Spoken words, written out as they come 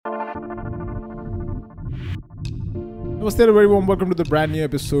Namaste, a very warm welcome to the brand new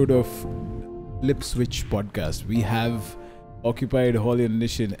episode of Lip Switch Podcast. We have occupied Holly and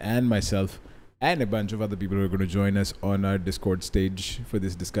Nishin and myself and a bunch of other people who are going to join us on our Discord stage for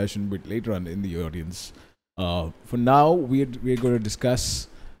this discussion, but later on in the audience. For now, we're going to discuss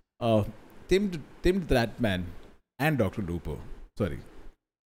TimTheTatman and DrLupo. Sorry,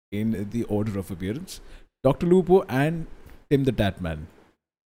 in the order of appearance. DrLupo and TimTheTatman.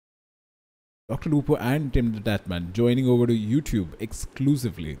 DrLupo and TimTheTatman joining over to YouTube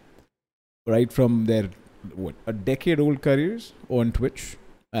exclusively, right from their a decade-old careers on Twitch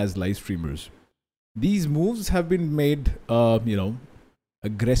as live streamers. These moves have been made,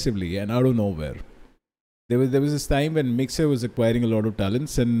 aggressively and out of nowhere. There was this time when Mixer was acquiring a lot of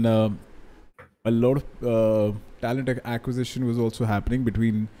talents, and a lot of talent acquisition was also happening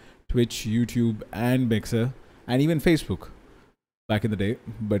between Twitch, YouTube, and Mixer, and even Facebook back in the day.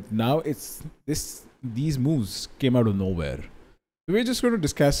 But now these moves came out of nowhere. So we're just going to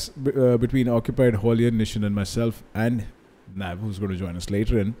discuss between occupied Holian, Nishan, and myself, and Nav, who's going to join us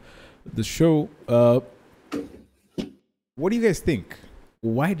later in the show. What do you guys think?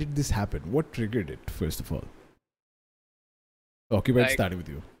 Why did this happen? What triggered it, first of all? Occupied, starting with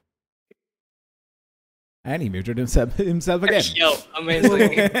you. And he muted himself again. Yo,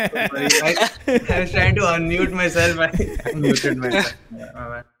 amazing. I was trying to unmute myself. I muted myself.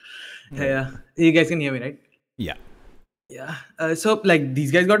 Yeah. You guys can hear me, right? Yeah. Yeah. So, like,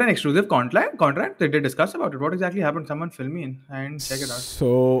 these guys got an exclusive contract. Did they discuss about it? What exactly happened? Someone fill me in and check it out.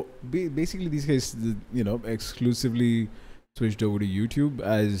 So, basically, these guys, exclusively switched over to YouTube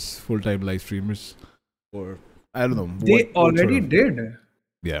as full-time live streamers. Or, I don't know. They already did.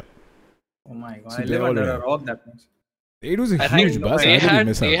 Yeah. Oh my god! So I live under a rock. That means it was a huge buzz.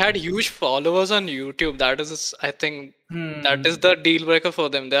 They had huge followers on YouTube. That is, I think, that is the deal breaker for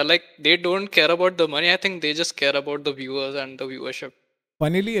them. They're like, they don't care about the money. I think they just care about the viewers and the viewership.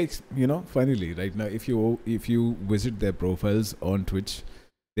 Funnily, right now, if you visit their profiles on Twitch,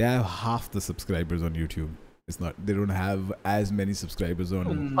 they have half the subscribers on YouTube. They don't have as many subscribers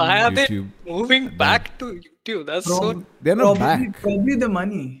on Why are YouTube. they moving back to YouTube? That's they're not back. Probably the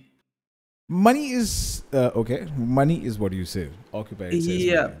money. Money is okay. Money is what you say. Occupied says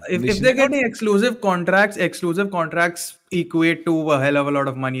Yeah, money. if they're getting exclusive contracts equate to a hell of a lot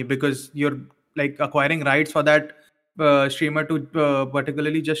of money, because you're like acquiring rights for that streamer to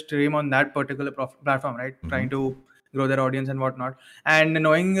particularly just stream on that particular platform, right? Mm-hmm. Trying to grow their audience and whatnot. And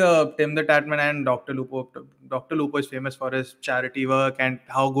knowing TimTheTatman and DrLupo is famous for his charity work and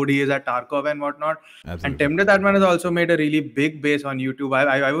how good he is at Tarkov and whatnot. Absolutely. And TimTheTatman has also made a really big base on YouTube.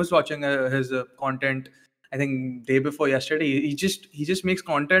 I was watching his content, I think day before yesterday. He just makes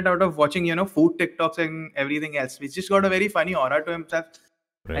content out of watching food TikToks and everything else. He's just got a very funny aura to himself.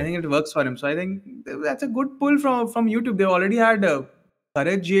 Right. I think it works for him. So I think that's a good pull from YouTube. They already had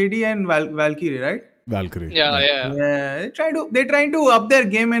Courage JD and Valkyrie, right? Valkyrie. Yeah. They're trying to up their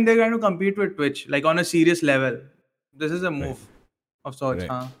game, and they're trying to compete with Twitch, like on a serious level. This is a move of sorts.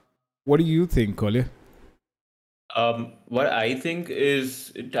 Right. What do you think, Kolya? What I think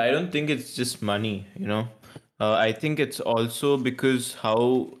is, I don't think it's just money, I think it's also because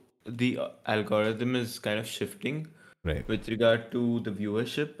how the algorithm is kind of shifting with regard to the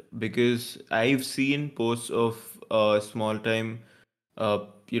viewership, because I've seen posts of small time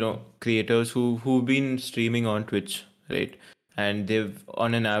creators who've been streaming on Twitch, right? And they've,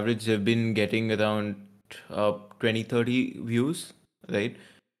 on an average, they've been getting around 20-30 views, right?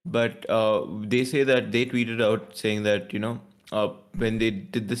 But they say that they tweeted out saying that when they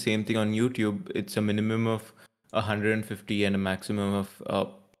did the same thing on YouTube, it's a minimum of 150 and a maximum of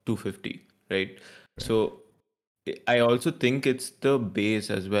 250, right? So I also think it's the base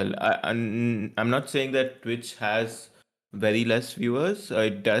as well. I'm not saying that Twitch has very less viewers.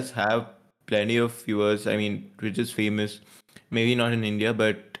 It does have plenty of viewers. I mean, Twitch is famous, maybe not in India,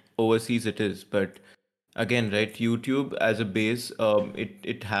 but overseas it is. But again, right, YouTube as a base,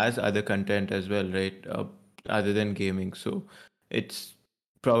 it has other content as well, right, other than gaming. So it's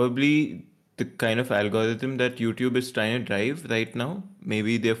probably the kind of algorithm that YouTube is trying to drive right now.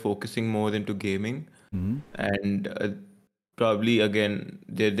 Maybe they're focusing more into gaming, and probably again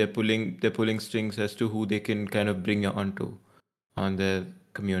they're pulling strings as to who they can kind of bring on their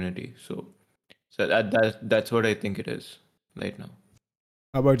community. So that's what I think it is right now.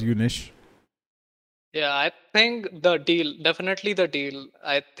 How about you, Nish? Yeah, I think definitely the deal.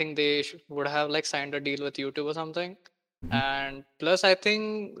 I think they would have like signed a deal with YouTube or something. And plus, I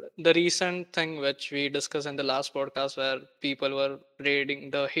think the recent thing which we discussed in the last podcast, where people were raiding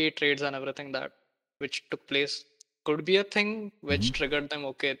the hate raids and everything which took place. could be a thing which triggered them.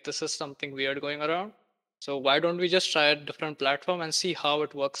 Okay, this is something weird going around. So why don't we just try a different platform and see how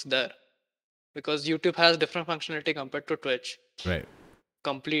it works there? Because YouTube has different functionality compared to Twitch Right.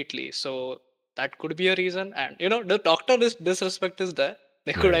 completely. So that could be a reason. And the doctor disrespect is there.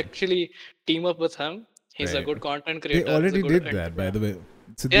 They could Right. actually team up with him. He's a Right. good content They creator. He's a already good did that, by yeah. the way.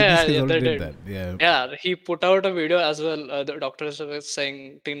 So Yeah, these guys yeah, they already did did. that. Yeah. Yeah, he put out a video as well. The doctor is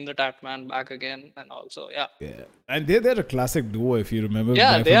saying "TimTheTatman back again," and also Yeah. And they're a classic duo, if you remember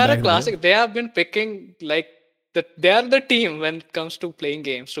yeah, back they from are a back in the day. classic. They have been picking like they are the team when it comes to playing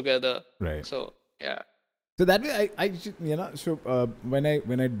games together. Right. So yeah. So that way,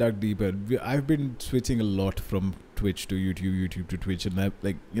 when I dug deeper, I've been switching a lot from Twitch to YouTube, YouTube to Twitch, and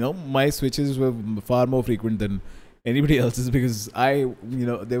my switches were far more frequent than anybody else's because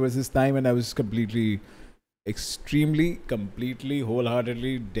there was this time when I was completely,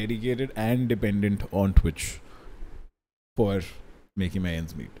 wholeheartedly dedicated and dependent on Twitch for making my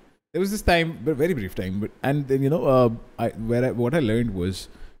ends meet. There was this time, but very brief time, and then what I learned was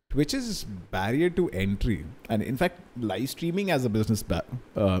Twitch's barrier to entry, and in fact, live streaming as a business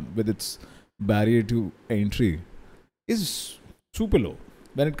with its barrier to entry is super low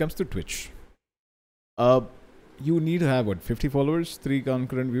when it comes to Twitch. You need to have 50 followers, 3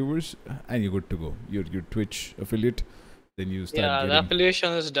 concurrent viewers, and you're good to go. You're Twitch affiliate. Then you start. Yeah, the getting...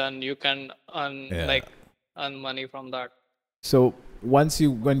 affiliation is done. You can earn money from that. So once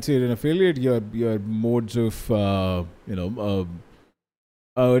you're an affiliate, your modes of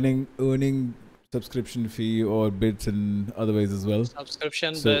earning subscription fee or bits and otherwise as well.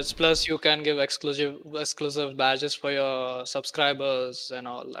 Subscription bits, plus you can give exclusive badges for your subscribers and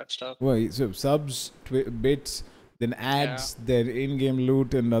all that stuff. Well, so subs, bits, then ads, their in-game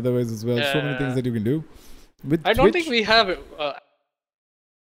loot, and otherwise as well. So many things that you can do. With I don't think we have.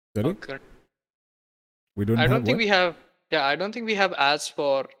 Sorry? Okay. We don't. I don't think we have. Yeah, I don't think we have ads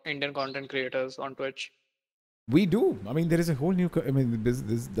for Indian content creators on Twitch. We do. I mean, there is a whole new.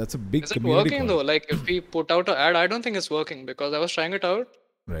 That's a big. Is it working though? Like, if we put out an ad, I don't think it's working because I was trying it out.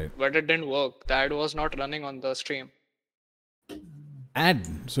 Right. But it didn't work. The ad was not running on the stream. Ad.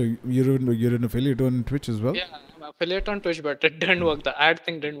 So you're an affiliate on Twitch as well? Yeah, I'm affiliate on Twitch, but it didn't work. The ad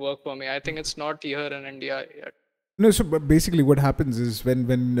thing didn't work for me. I think it's not here in India yet. No. So but basically, what happens is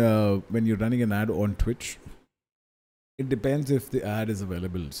when you're running an ad on Twitch, it depends if the ad is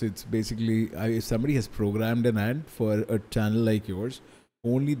available. So it's basically if somebody has programmed an ad for a channel like yours,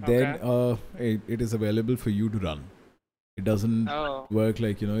 only then it is available for you to run. It doesn't work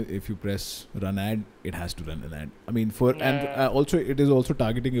like if you press run ad, it has to run an ad. I mean and also it is also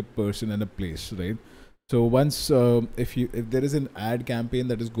targeting a person and a place, right? So once if there is an ad campaign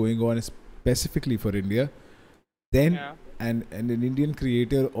that is going on specifically for India, then and an Indian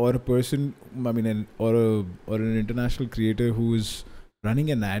creator or a person, I mean, or an international creator who is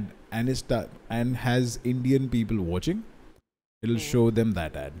running an ad and has Indian people watching, it'll show them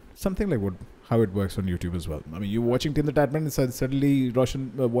that ad. Something like how it works on YouTube as well. I mean, you're watching TimTheTatman and suddenly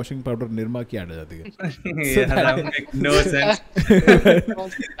washing powder Nirma ki ad aa jati hai. Yeah, that makes no sense.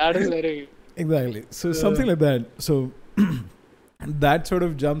 That is very exactly. So something like that. So that sort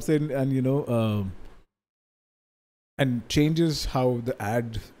of jumps in and and changes how the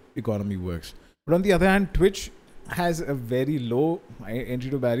ad economy works. But on the other hand, Twitch has a very low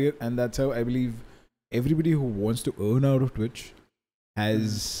entry to barrier, and that's how I believe everybody who wants to earn out of Twitch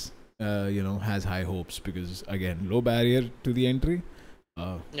has has high hopes, because again, low barrier to the entry,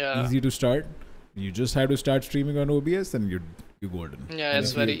 easy to start. You just have to start streaming on OBS and you're golden. Yeah,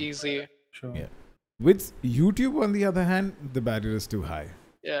 it's very easy. Sure. Yeah. With YouTube, on the other hand, the barrier is too high.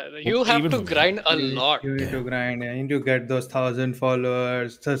 Yeah, you have to grind a lot. You need to grind. You need to get those 1,000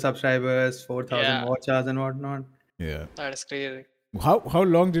 followers, subscribers, 4,000 watch hours and whatnot. Yeah. That is crazy. How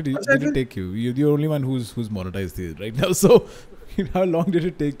long did it take you? You're the only one who's monetized here right now. So how long did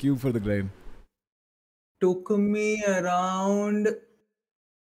it take you for the grind? Took me around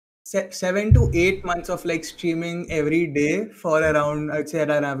 7 to 8 months of like streaming every day for around, I'd say, at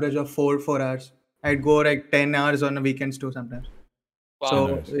an average of 4 hours. I'd go like 10 hours on the weekends too sometimes. Wow.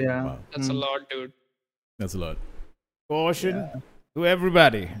 So yeah, Wow. That's a lot, dude. That's a lot. Caution to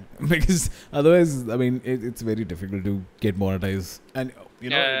everybody, because otherwise, I mean, it's very difficult to get monetized. And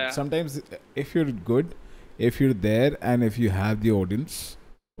sometimes if you're good, if you're there, and if you have the audience,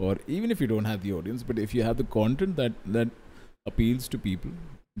 or even if you don't have the audience, but if you have the content that appeals to people,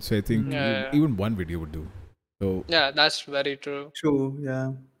 so I think even one video would do. So yeah, that's very true. True.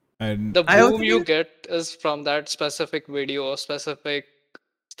 Yeah. And the boom you get is from that specific video or specific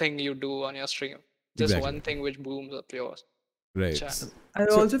thing you do on your stream. Just one thing which booms up yours. Right. Channel. I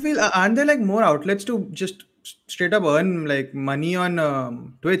also feel, aren't there like more outlets to just straight up earn like money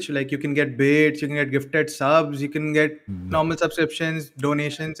on Twitch. Like you can get bits, you can get gifted subs, you can get No. normal subscriptions,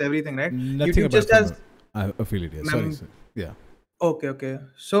 donations, everything, right? Nothing YouTube apart just from has affiliate. Yeah. Sorry, mem- sir. Yeah. okay.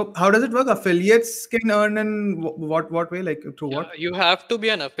 So how does it work? Affiliates can earn in what way? Like through what? You have to be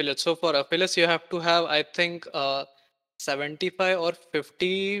an affiliate. So for affiliates, you have to have, I think, 75 or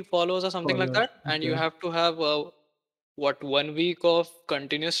 50 followers or something like Followers. that, and you Okay. have to have 1 week of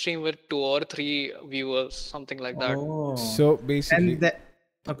continuous stream with 2 or 3 viewers, something like that. Oh. So basically, And that.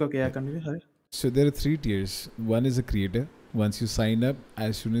 Okay. Yeah. Continue. Sorry. so there are 3 tiers. One is a creator. Once you sign up,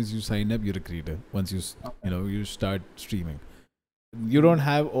 as soon as you sign up, you're a creator. Once you start streaming, you don't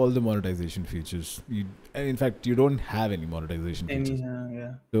have all the monetization features. In fact, you don't have any monetization features.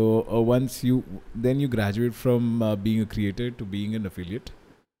 Yeah. So once you graduate from being a creator to being an affiliate,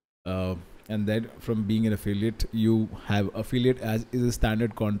 and then from being an affiliate, you have affiliate as is a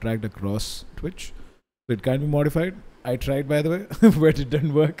standard contract across Twitch. So it can be modified. I tried, by the way, but it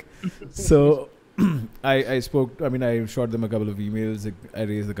didn't work. So I spoke. I mean, I shot them a couple of emails. I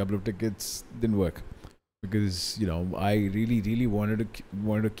raised a couple of tickets. Didn't work because I really wanted to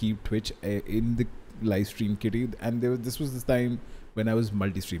keep Twitch in the live stream kitty, and this was the time when I was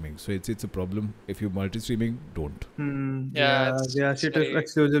multi-streaming. So it's a problem if you're multi-streaming. Don't. Yeah, They ask you to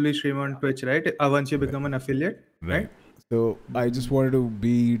exclusively stream on Twitch, right? Once you become an affiliate, right? So I just wanted to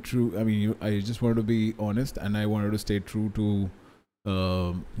be true. I mean, I just wanted to be honest, and I wanted to stay true to,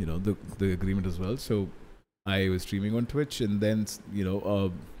 the agreement as well. So I was streaming on Twitch, and then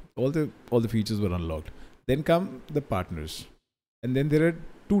all the features were unlocked. Then come the partners, and then there are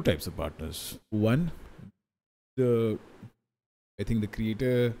 2 types of partners. One, I think the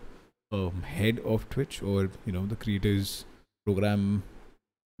creator head of Twitch, or the creators program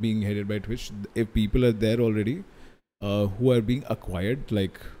being headed by Twitch. If people are there already, who are being acquired,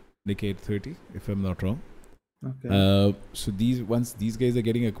 like Nick830, if I'm not wrong. Okay. So once these guys are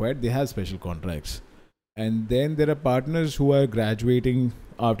getting acquired, they have special contracts. And then there are partners who are graduating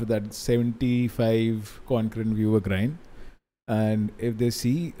after that 75 concurrent viewer grind. And if they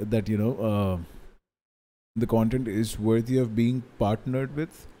see that, the content is worthy of being partnered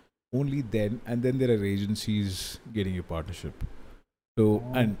with, only then, and then there are agencies getting your partnership. So,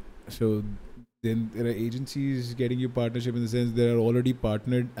 then there are agencies getting you partnership in the sense they are already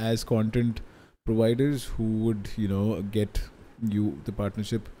partnered as content providers who would get you the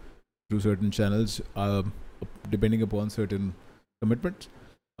partnership through certain channels, depending upon certain commitments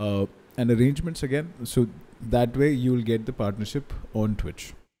and arrangements again. So that way you will get the partnership on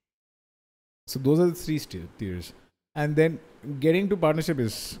Twitch. So those are the 3 tiers, and then getting to partnership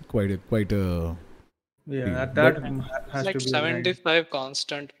is quite a Yeah, that has like to be 75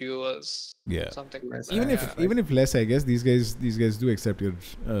 constant viewers. Yeah. Something like Yes, that. Even if less, I guess these guys do accept your.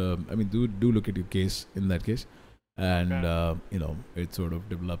 I mean, do look at your case in that case, and it sort of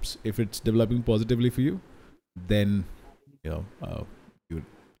develops. If it's developing positively for you, then you're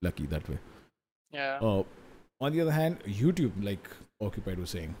lucky that way. Yeah. On the other hand, YouTube, like Occupied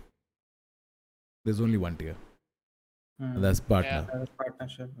was saying, there's only 1 tier, and that's partner. That's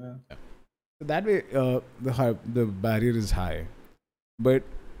partnership. Yeah. So that way, the barrier is high, but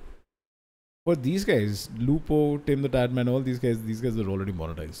for these guys, Lupo, TimTheTatman, all these guys are already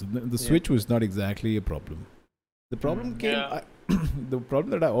monetized. The switch was not exactly a problem. The problem came. The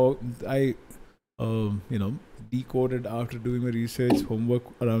problem that I decoded after doing my research, homework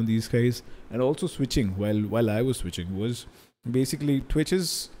around these guys, and also switching while I was switching was basically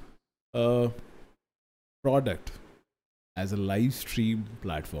Twitch's product as a live stream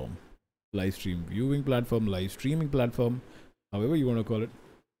platform, live stream viewing platform, live streaming platform, however you want to call it.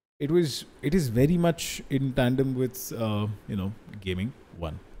 It is very much in tandem with gaming.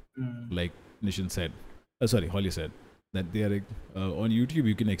 Like Nishan said, Holly said that they are on YouTube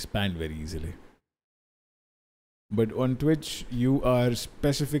you can expand very easily, but on Twitch you are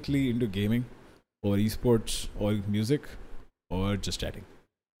specifically into gaming or esports or music or just chatting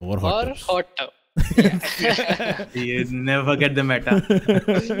or hot tubs. You never get the meta.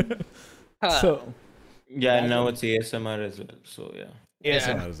 So yeah, now it's ASMR as well. So yeah.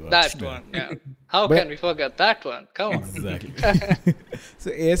 Yeah, as well. that one. Yeah. How But- can we forget that one? Come on. Exactly. So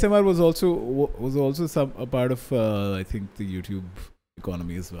ASMR was also a part of I think the YouTube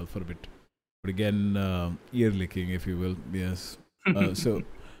economy as well for a bit. But again, ear licking, if you will. Yes. So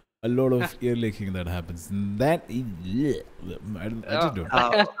a lot of ear licking that happens. That I just don't.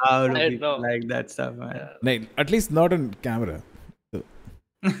 How do I people know. like that stuff, man? Like, at least not on camera.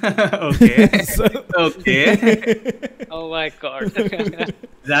 Okay. So, Okay. Oh my god.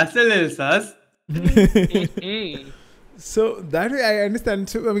 That's a little sus. Mm. So that way I understand.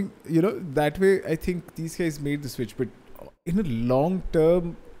 So I mean, that way I think these guys made the switch, but in a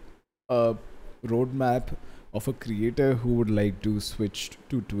long-term roadmap of a creator who would like to switch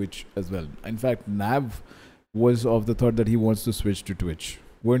to Twitch as well. In fact, Nav was of the thought that he wants to switch to Twitch.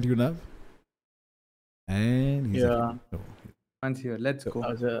 Weren't you, Nav? And he's Once here, let's go.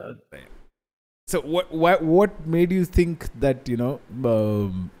 So what made you think that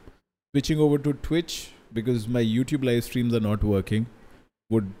switching over to Twitch, because my YouTube live streams are not working,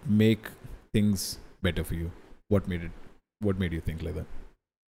 would make things better for you? What made you think like that?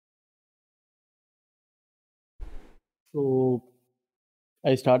 So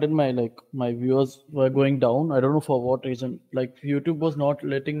I started my viewers were going down. I don't know for what reason. Like YouTube was not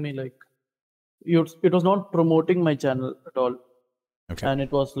letting me it was not promoting my channel at all. Okay. And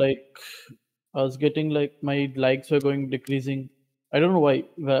it was like I was getting my likes were going decreasing. I don't know why.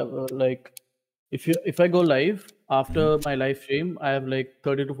 Like if I go live after my live stream, I have like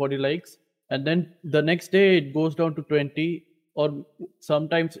 30 to 40 likes, and then the next day it goes down to 20 or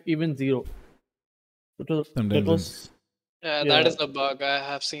sometimes even 0. That was Yeah, that is the bug. I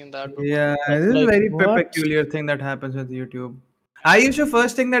have seen that before. Yeah, That's this is a like, very what? peculiar thing that happens with YouTube. I used to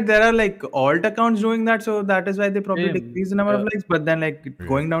first think that there are like alt accounts doing that, so that is why they probably Same, decrease the number of yeah. likes. But then like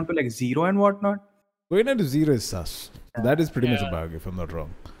going down to like 0 and whatnot. Going down to 0 is sus. So that is pretty much a Yeah. bug, if I'm not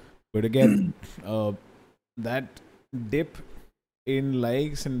wrong. But again, that dip in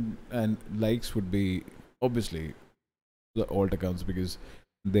likes and likes would be obviously the alt accounts, because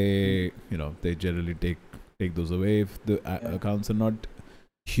they they generally take those away if the accounts are not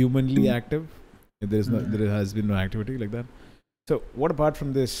humanly active. If there has been no activity like that. So what apart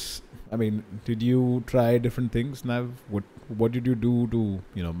from this? I mean, did you try different things, Nav? What did you do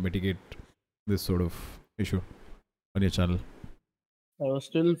to mitigate this sort of issue on your channel? I was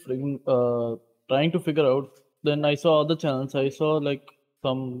still trying to figure out. Then I saw other channels. I saw like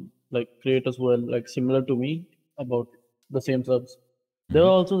some creators who were like similar to me about the same subs. They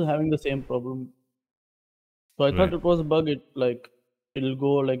were also having the same problem. So I thought it was a bug. It'll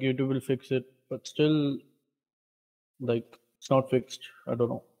go, like YouTube will fix it, but still it's not fixed. I don't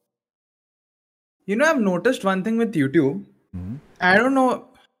know. I've noticed one thing with YouTube. I don't know.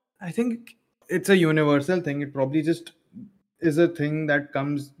 I think it's a universal thing. It probably just is a thing that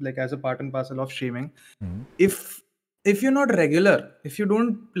comes like as a part and parcel of streaming. If you're not regular, if you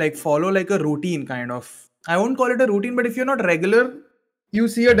don't like follow like a routine kind of, I won't call it a routine, but if you're not regular, you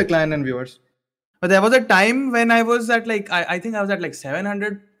see a decline in viewers. But there was a time when I was at like I think I was at like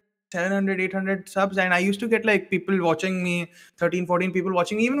 700, 800 subs, and I used to get like people watching me, 13, 14 people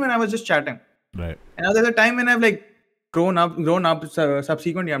watching me, even when I was just chatting. Right. And now there's a time when I've like grown up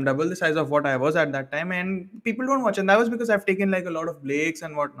subsequently. I'm double the size of what I was at that time, and people don't watch. And that was because I've taken like a lot of breaks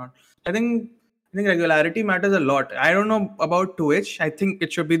and whatnot. I think regularity matters a lot. I don't know about Twitch. I think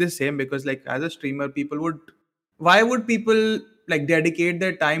it should be the same, because like as a streamer, why would people like dedicate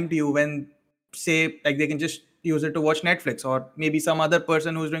their time to you when, say, like they can just use it to watch Netflix or maybe some other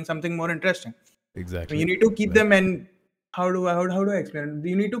person who's doing something more interesting. Exactly. You need to keep them in. How do I explain it?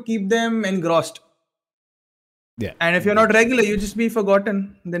 You need to keep them engrossed. Yeah. And if you're not regular, you just be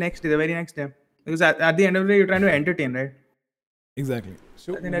forgotten the very next day. Because at the end of the day, you're trying to entertain, right? Exactly.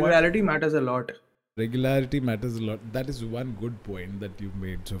 So I think regularity matters a lot. Regularity matters a lot. That is one good point that you've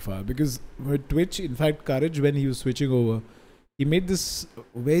made so far. Because with Twitch, in fact, Courage, when he was switching over, he made this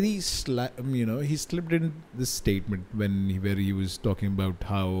very he slipped in this statement where he was talking about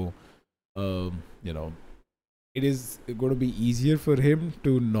how it is going to be easier for him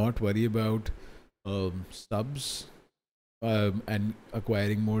to not worry about subs and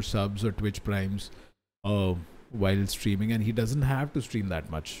acquiring more subs or Twitch primes while streaming, and he doesn't have to stream that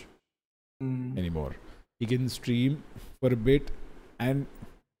much anymore. He can stream for a bit and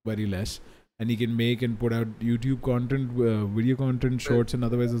very less, and he can make and put out YouTube content, video content, shorts, and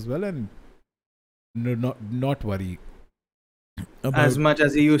otherwise as well, and not worry about as much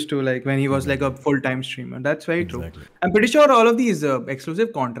as he used to, like when he was like a full-time streamer. That's very Exactly. true. I'm pretty sure all of these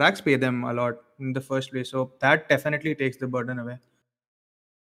exclusive contracts pay them a lot in the first place, so that definitely takes the burden away.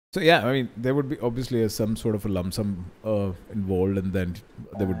 So yeah, I mean, there would be obviously some sort of a lump sum involved, and then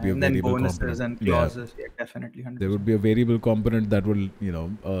there would be a and then variable bonuses component. and clauses. Yeah, definitely. 100%. There would be a variable component that will,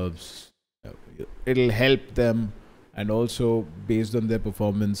 it'll help them, and also based on their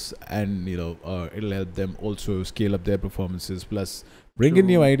performance, and it'll help them also scale up their performances, plus bring in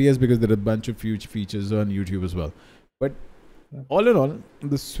new ideas, because there are a bunch of huge features on YouTube as well. But all in all,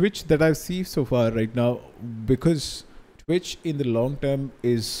 the switch that I see so far right now, because Twitch in the long term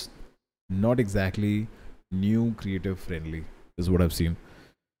is not exactly new creative friendly, is what I've seen.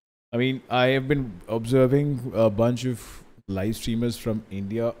 I mean, I have been observing a bunch of live streamers from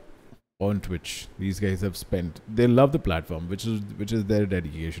India on Twitch. These guys have spent. They love the platform, which is their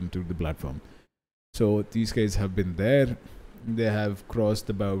dedication to the platform. So these guys have been there. They have crossed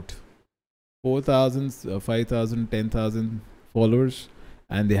about 4,000, 5,000, 10,000 followers,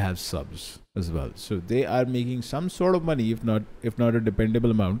 and they have subs as well. So they are making some sort of money, if not a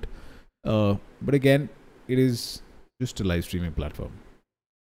dependable amount. But again, it is just a live streaming platform.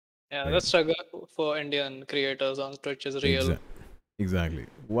 Yeah, Right. the struggle for Indian creators on Twitch is real. Exactly.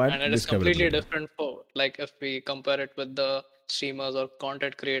 What And it is completely discoverability? different for, like, if we compare it with the streamers or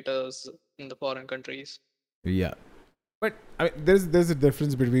content creators in the foreign countries. Yeah, but I mean, there's a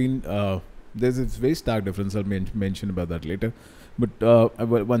difference between there's a very stark difference. I'll mention about that later. But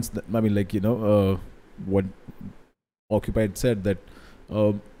I mean, like, what Occupied said that,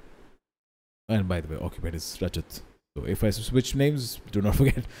 and by the way, Occupied is Rajat. So if I switch names, do not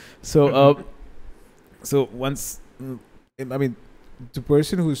forget. So so once, I mean, the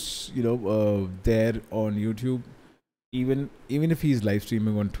person who's there on YouTube, even if he's live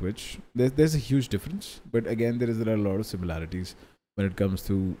streaming on Twitch, there's a huge difference. But again, there are a lot of similarities when it comes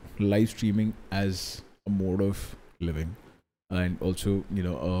to live streaming as a mode of living, and also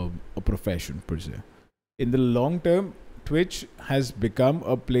a profession per se. In the long term, Twitch has become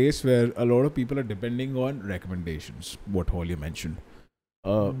a place where a lot of people are depending on recommendations. What Holly mentioned,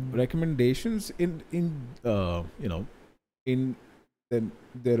 recommendations in their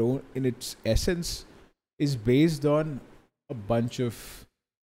own, in its essence, is based on a bunch of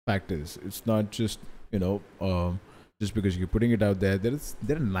factors. It's not just just because you're putting it out there. There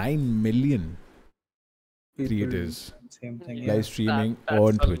are 9 million creators Same thing. Yeah, live streaming that's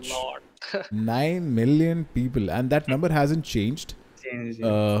on a Twitch. lot. 9 million people, and that number hasn't changed. Change,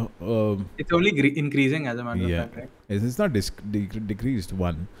 yeah. It's only increasing as a matter Yeah. of fact, right? It's not decreased,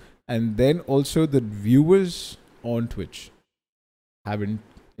 one. And then also the viewers on Twitch haven't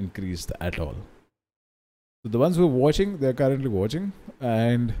increased at all. So the ones who are watching, they're currently watching,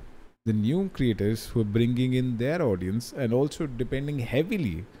 and the new creators who are bringing in their audience, and also depending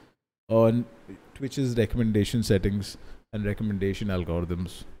heavily on Twitch's recommendation settings and recommendation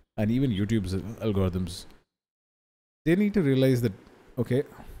algorithms, and even YouTube's algorithms, they need to realize that, okay,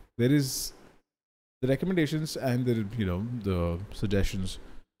 there is the recommendations and the suggestions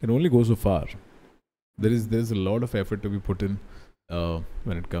can only go so far. There's a lot of effort to be put in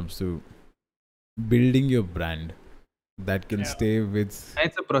when it comes to building your brand that can stay with It's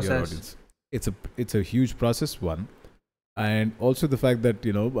a your process. audience. It's a huge process, one, and also the fact that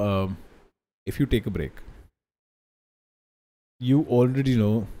if you take a break, you already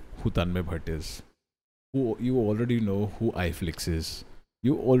know who Tanmay Bhatt is, you already know who iFlix is,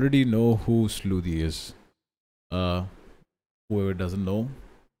 you already know who Sloothy is. Whoever doesn't know,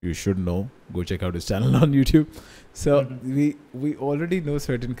 you should know. Go check out his channel on YouTube. So we already know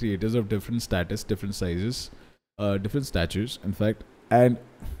certain creators of different status, different sizes, different statures, in fact, and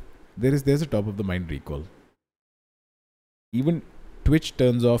there's a top of the mind recall. Even Twitch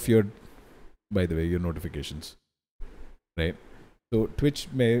turns off your notifications, right? So Twitch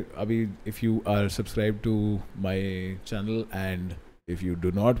if you are subscribed to my channel, and if you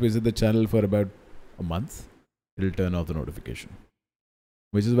do not visit the channel for about a month, it'll turn off the notification.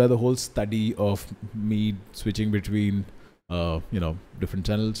 Which is why the whole study of me switching between different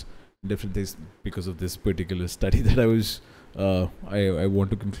channels, different things, because of this particular study that I was I want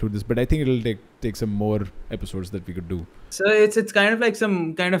to conclude this, but I think it'll take some more episodes that we could do. So it's kind of like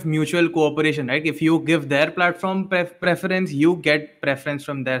some kind of mutual cooperation, right? If you give their platform preference, you get preference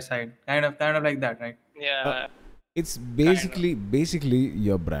from their side. Kind of like that, right? Yeah. It's basically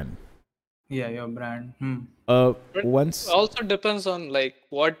your brand. Yeah, your brand. But Once also depends on, like,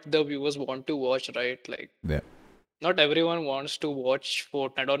 what the viewers want to watch, right? Like, yeah. not everyone wants to watch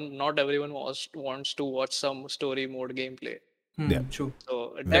Fortnite, or not everyone wants to watch some story mode gameplay. Yeah. True.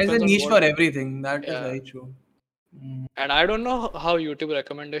 So it There's a depends on niche what. for everything. That is Yeah. very true. And I don't know how YouTube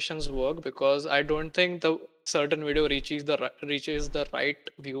recommendations work, because I don't think the certain video reaches the right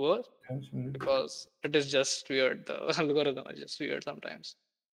viewer, because it is just weird. The algorithm is just weird sometimes.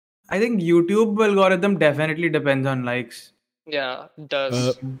 I think YouTube algorithm definitely depends on likes. Yeah, it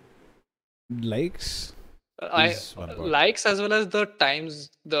does. Likes I is one part. likes, as well as the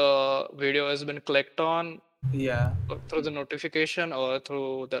times the video has been clicked on Yeah. through the notification or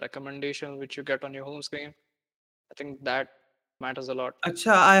through the recommendation which you get on your home screen. I think that matters a lot.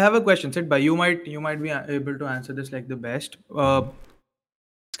 Acha, I have a question. Sid, but you might be able to answer this like the best.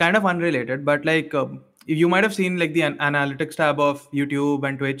 It's kind of unrelated, but like you might have seen like the analytics tab of YouTube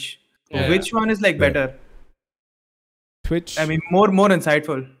and Twitch. Yeah. Which one is like Yeah. better? Twitch. I mean, more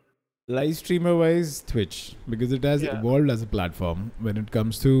insightful. live streamer wise, Twitch, because it has Yeah. evolved as a platform when it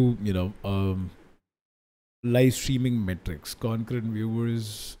comes to live streaming metrics, concurrent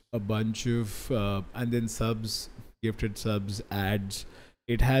viewers, a bunch of and then subs, gifted subs, ads.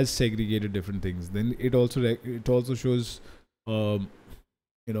 It has segregated different things. Then it also shows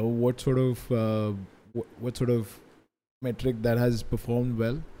what sort of what sort of metric that has performed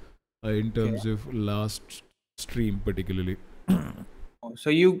well in terms of last stream particularly. So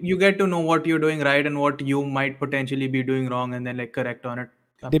you get to know what you're doing right and what you might potentially be doing wrong, and then like correct on it.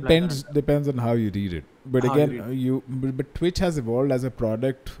 apply on it. Depends on how you read it. But How you again, but Twitch has evolved as a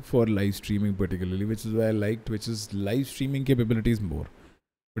product for live streaming particularly, which is why I like Twitch's live streaming capabilities more.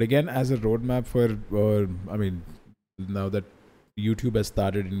 But again, as a roadmap for now that YouTube has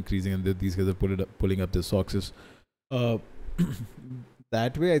started increasing and these guys are pulling up their socks,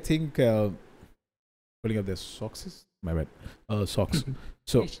 that way I think pulling up their socks, my bad, socks.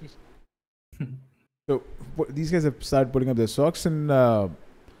 So these guys have started putting up their socks, and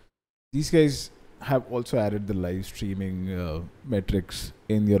these guys have also added the live streaming metrics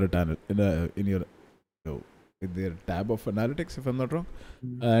in your in their tab of analytics, if I'm not wrong.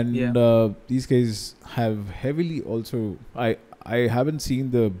 And these guys have heavily also. I haven't seen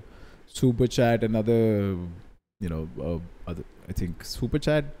the super chat and other other. I think super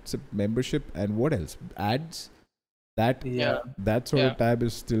chat membership and what else ads. That sort of tab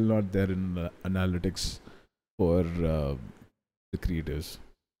is still not there in analytics for the creators.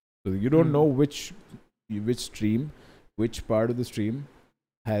 So you don't know which stream, which part of the stream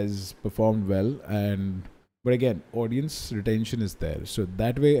has performed well, but again, audience retention is there. So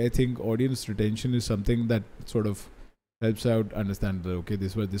that way, I think audience retention is something that sort of helps out understand that okay,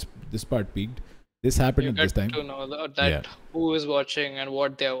 this part peaked. This happened at this time. You get to know that who is watching and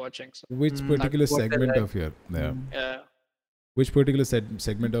what they are watching. So which particular segment of your which particular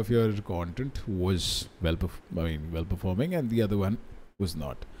segment of your content was well performing, and the other one was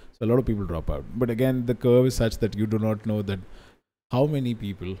not. So a lot of people drop out. But again, the curve is such that you do not know that how many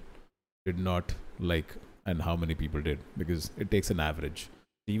people did not like and how many people did, because it takes an average.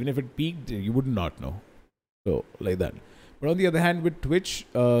 Even if it peaked, you would not know. So like that. But on the other hand, with Twitch,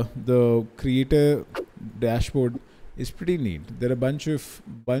 the creator dashboard is pretty neat. There are a bunch of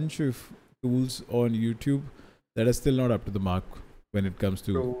tools on YouTube that are still not up to the mark when it comes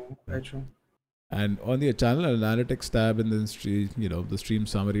to. True. And on the channel analytics tab and then the stream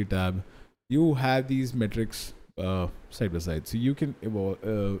summary tab, you have these metrics side by side, so you can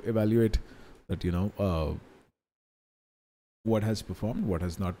evaluate that what has performed, what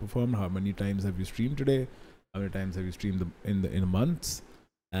has not performed, how many times have you streamed today, how many times have you streamed in a month,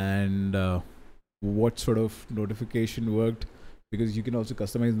 and what sort of notification worked, because you can also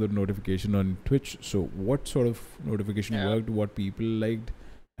customize the notification on Twitch. So what sort of notification worked, what people liked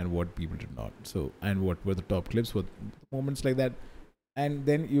and what people did not, so and what were the top clips, what moments like that, and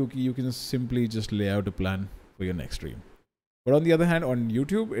then you can simply just lay out a plan for your next stream. But on the other hand, on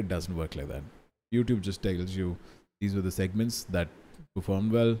YouTube, it doesn't work like that. YouTube just tells you these were the segments that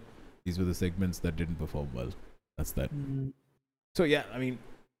performed well, these were the segments that didn't perform well. That's that. So yeah, I mean,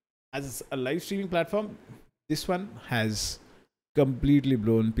 as a live streaming platform, this one has completely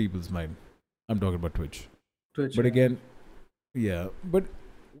blown people's mind. I'm talking about Twitch. But again, but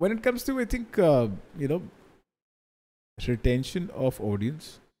when it comes to, I think, retention of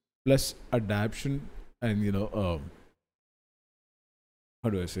audience plus adaption and, how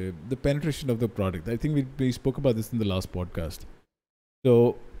do I say, the penetration of the product. I think we spoke about this in the last podcast.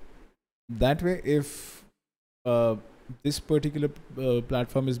 So that way, if this particular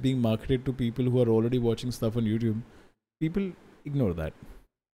platform is being marketed to people who are already watching stuff on YouTube, people ignore that.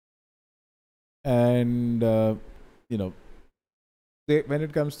 And, when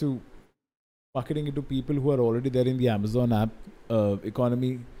it comes to marketing it to people who are already there in the Amazon app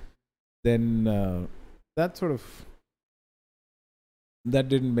economy, then that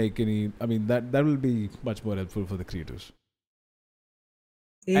didn't make any. I mean, that will be much more helpful for the creators.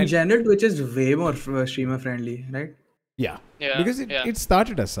 In general, Twitch is way more streamer friendly, right? Yeah, because it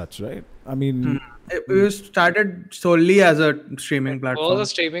started as such, right? I mean, it was started solely as a streaming platform. It was a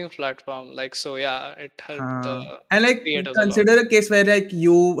streaming platform, it helped and creators consider a case where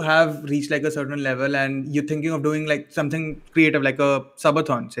you have reached a certain level and you're thinking of doing something creative, like a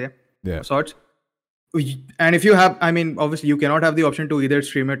subathon, say, of sorts. And if you have, obviously you cannot have the option to either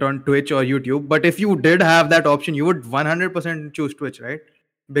stream it on Twitch or YouTube, but if you did have that option, you would 100% choose Twitch, right?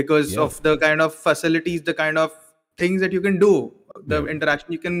 Because of the kind of facilities, the kind of things that you can do, the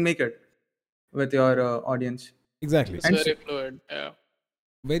interaction you can make it with your audience. Exactly. It's very fluid.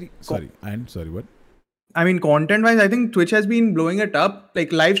 Sorry, what? I mean, content-wise, I think Twitch has been blowing it up,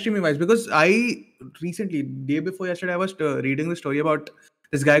 like live streaming-wise. Because I recently, day before yesterday, I was reading the story about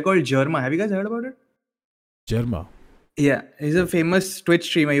this guy called Jerma. Have you guys heard about it? Jerma. Yeah, he's a famous Twitch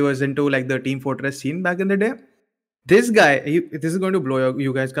streamer. He was into like the Team Fortress scene back in the day. This guy, this is going to blow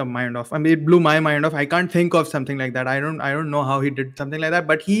you guys' mind off. I mean, it blew my mind off. I can't think of something like that. I don't know how he did something like that.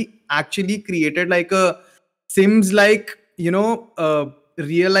 But he actually created like a Sims like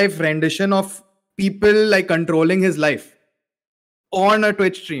real life rendition of people like controlling his life on a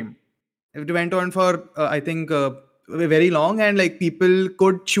Twitch stream. It went on for I think very long, and like people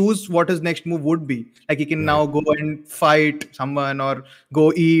could choose what his next move would be. Like he can now go and fight someone or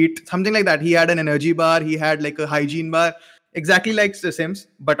go eat something like that. He had an energy bar. He had like a hygiene bar, exactly like The Sims,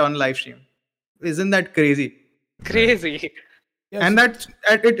 but on live stream. Isn't that crazy? Crazy. Yeah, And so- that's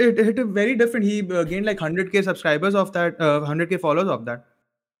it hit a very different. He gained like 100k subscribers of that, 100k followers of that.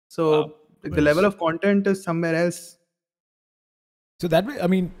 So Wow. the level of content is somewhere else. So that way, I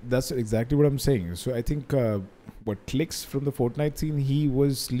mean, that's exactly what I'm saying. So I think what clicks from the Fortnite scene, he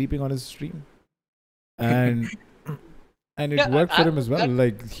was sleeping on his stream, and it Yeah, worked for him as well. that-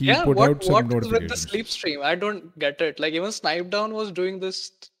 Like he Yeah, put out some what with the notifications. sleep stream? I don't get it. Like even Snipe Down was doing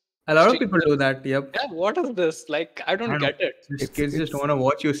this. A lot of stream people with- do that. Yep. Yeah, what is this? Like I don't I don't get it. Kids just it's- want to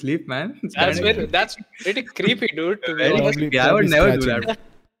watch you sleep, man. It's That's kinda- very that's pretty creepy, dude. To be Very honest. creepy. I would never do scratching-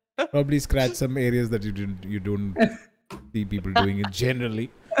 that. Probably scratch some areas that you don't see people doing it generally.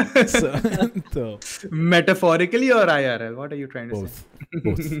 So Metaphorically or IRL? What are you trying to both,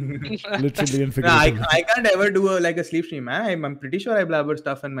 say? literally and No, I, figuratively. I can't ever do a sleep stream, man. I'm pretty sure I blabber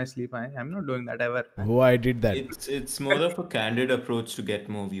stuff in my sleep. I'm not doing that ever. Oh, I did that. It's more of a candid approach to get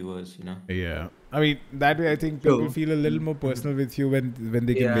more viewers, you know. Yeah, I mean that way I think people True. feel a little more personal with you when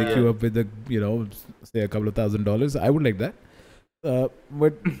they can Yeah. wake you up with say a couple of $1,000. I would like that.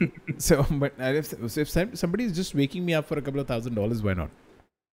 But if somebody is just waking me up for a couple of $1,000, why not?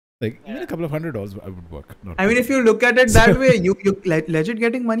 Like even a couple of $100 I would work. Not I mean, if you look at it that way, you legit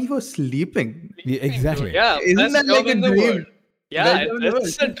getting money for sleeping. yeah, exactly. Yeah, Isn't best that job like a in the dream? world. Yeah, Best job in the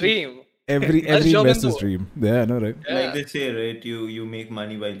it's a world. dream. Every Best job in the investor's world. dream. Yeah, I know, right? Yeah. Like they say, right? You make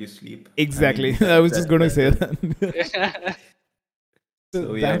money while you sleep. Exactly. I, mean, I was just going to say that's- that.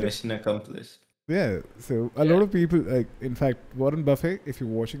 So yeah, that- mission accomplished. Yeah, so a lot of people, like, in fact, Warren Buffett, if you're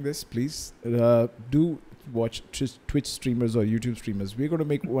watching this, please do watch Twitch streamers or YouTube streamers. We're going to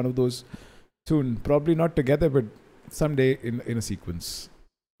make one of those soon. Probably not together, but someday in a sequence.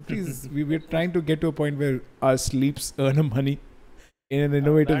 Please, we're trying to get to a point where our sleeps earn a money in an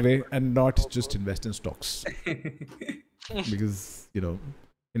innovative way and not just invest in stocks. Because,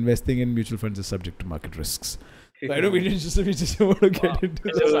 investing in mutual funds is subject to market risks. So I know we just don't want to get into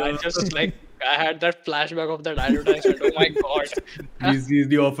that. I had that flashback of that advertisement. Oh my god. Please use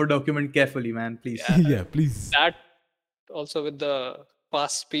the offer document carefully, man. Please. Yeah, please. That also with the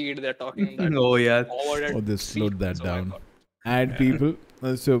fast speed they're talking that Oh yeah. forward and Or they slowed that sequence. Oh my down. God. Ad people.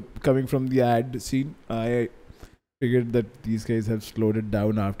 So coming from the ad scene, I figured that these guys have slowed it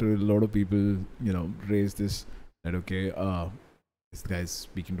down after a lot of people, raised this that okay, this guy's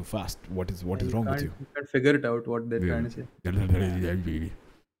speaking too fast. What is wrong with you? You can't figure it out what they're trying to say.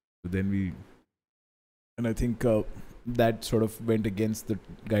 So then and I think that sort of went against the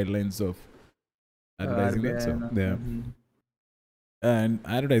guidelines of advertising. That, so, yeah. Mhm. And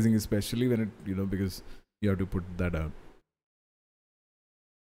advertising, especially when it, because you have to put that out.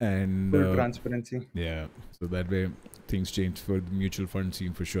 And Full transparency. yeah, so that way things changed for the mutual fund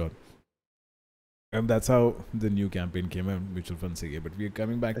scene for sure. And that's how the new campaign came out, mutual fund say. But we're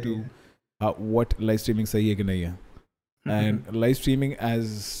coming back to what live streaming sahi hai ki nahi hai. And live streaming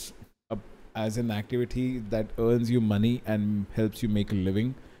as an activity that earns you money and helps you make a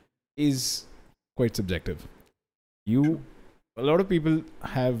living is quite subjective. A lot of people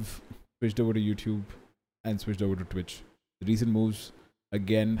have switched over to YouTube and switched over to Twitch. The recent moves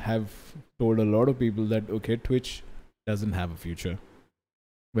again have told a lot of people that okay, Twitch doesn't have a future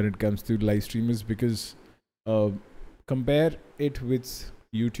when it comes to live streamers, because compare it with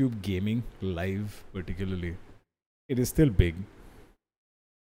YouTube gaming live particularly, it is still big.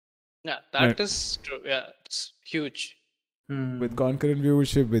 Yeah, that is true. Yeah, it's huge. With concurrent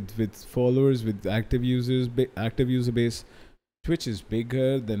viewership, with followers, with active user base, Twitch is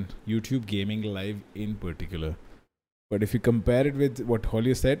bigger than YouTube gaming live in particular. But if you compare it with what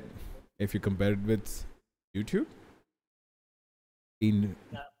Holly said, if you compare it with YouTube, in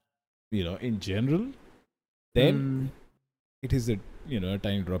general, then it is a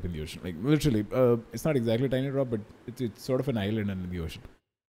tiny drop in the ocean. Like literally, it's not exactly a tiny drop, but it's sort of an island in the ocean.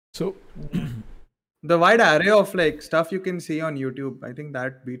 So the wide array of like stuff you can see on YouTube, I think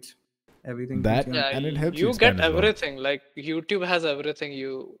that beats Everything That feels, Yeah, and it helps you you expand get as well. everything. Like YouTube has everything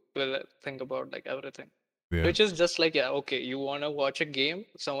you will think about, like everything. Yeah. Twitch is just like, yeah, okay, you want to watch a game,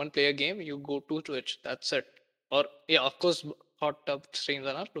 someone play a game, you go to Twitch. That's it. Or yeah, of course, hot tub streams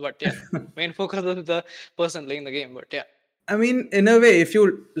and all. But yeah, main focus is the person playing the game. But yeah, I mean, in a way, if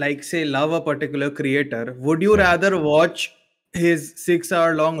you like say love a particular creator, would you Yeah. rather watch his 6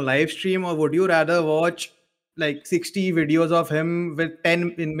 hour long live stream, or would you rather watch like 60 videos of him with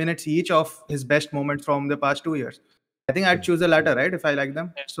 10 minutes each of his best moments from the past 2 years? I think I'd choose the latter, right? If I like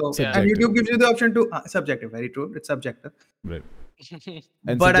them. yeah, So, yeah. and Subjective. YouTube gives you the option to subjective, very true. It's subjective. Right.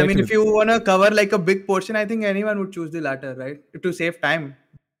 And But I mean, subjective. if you want to cover like a big portion, I think anyone would choose the latter, right? To save time.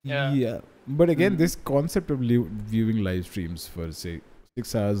 Yeah. Yeah. But again, this concept of viewing live streams for say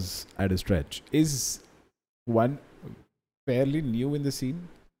 6 hours at a stretch is one fairly new in the scene,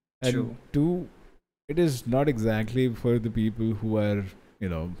 and True. two, it is not exactly for the people who are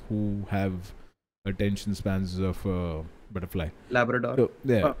who have attention spans of a butterfly. Labrador. So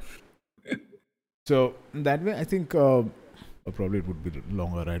yeah. Oh. So that way, I think probably it would be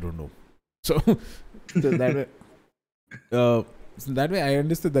longer. I don't know. So, so that way, so that way, I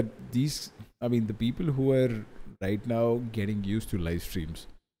understood that the people who are right now getting used to live streams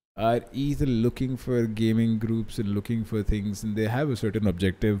are either looking for gaming groups and looking for things, and they have a certain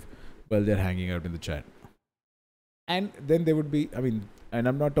objective while they're hanging out in the chat. And then there would be, and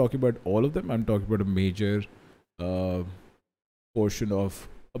I'm not talking about all of them. I'm talking about a major portion of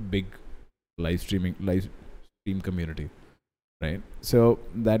a big live stream community, right? So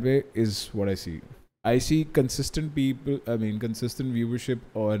that way is what I see. I see consistent consistent viewership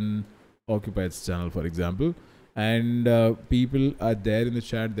on Occupied's channel, for example, and people are there in the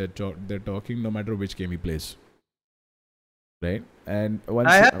chat. They're talking no matter which game he plays, right? And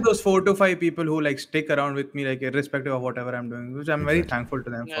I have those 4 to 5 people who like stick around with me, like irrespective of whatever I'm doing, which I'm very thankful to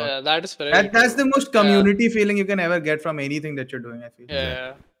them for. Yeah, that is very That's the true. most community feeling you can ever get from anything that you're doing, I feel.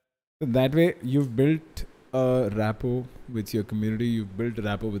 Yeah. So that way, you've built a rapport with your community. You've built a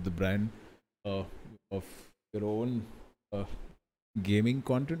rapport with the brand of your own gaming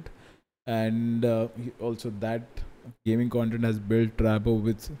content, and also that gaming content has built rapport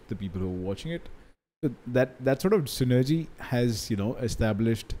with the people who are watching it. So that sort of synergy has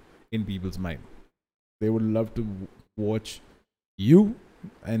established in people's mind. They would love to watch you,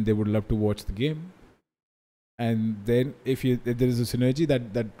 and they would love to watch the game. And then if there is a synergy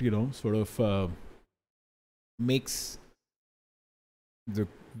that sort of makes the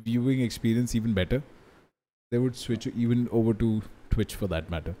viewing experience even better, they would switch even over to Twitch for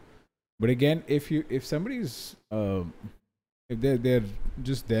that matter. But again, if somebody's if they're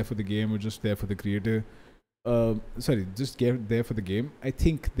just there for the game or just there for the creator, just there for the game, I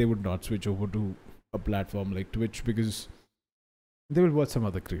think they would not switch over to a platform like Twitch, because they will watch some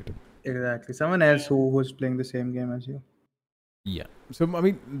other creator. Exactly. Someone else who's playing the same game as you. Yeah. So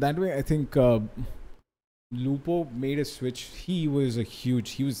that way, I think Lupo made a switch. He was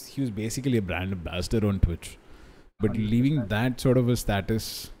basically a brand ambassador on Twitch, but 100%. leaving that sort of a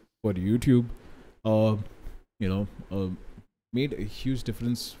status for YouTube, made a huge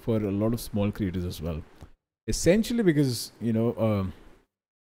difference for a lot of small creators as well. Essentially, because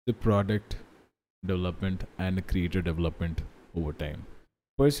the product development and the creator development over time.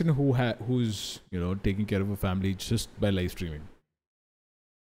 Person who's taking care of a family just by live streaming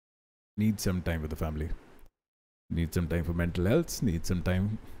needs some time with the family, needs some time for mental health, needs some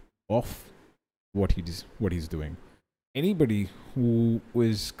time off what he's doing. Anybody who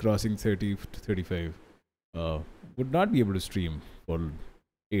is crossing 30 to 35 would not be able to stream for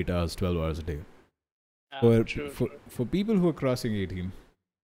 8 hours, 12 hours a day. For people who are crossing 18,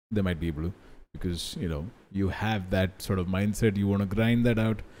 they might be able to, because you have that sort of mindset, you want to grind that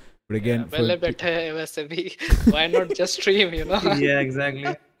out. But again, why not just stream? Yeah,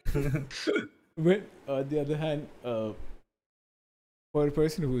 exactly. But on the other hand, for a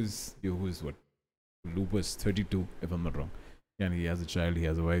person who's what, Lupo is 32, if I'm not wrong, and he has a child, he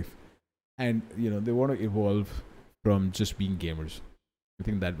has a wife, and they want to evolve from just being gamers. I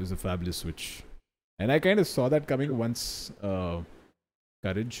think that was a fabulous switch, and I kind of saw that coming once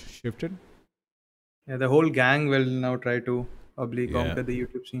Courage shifted. Yeah, the whole gang will now try to probably conquer the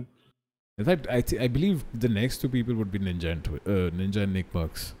YouTube scene. In fact, I believe the next two people would be Ninja and Nick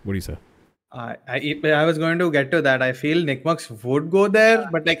Marks. What do you say? I was going to get to that. I feel Nick Marks would go there,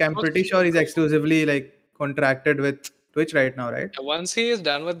 but like I'm pretty sure he's exclusively like contracted with Twitch right now, right? Once he is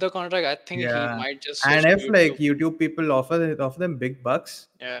done with the contract, I think he might just switch And to if like YouTube. YouTube people offer them big bucks,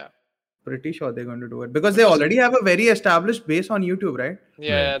 Yeah. pretty sure they're going to do it, because they already have a very established base on YouTube, right?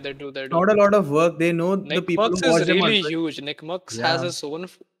 Yeah, they do. Not a lot of work. They know the Nick people Mux who watch is them on really Twitch. huge. Nick Mux has his own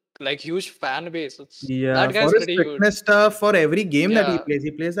like huge fan base. Yeah, That guy's for his pretty huge. fitness stuff, for every game that Yeah.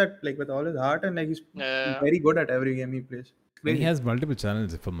 he plays that like with all his heart, and like he's Yeah. very good at every game he plays. And he Crazy. has multiple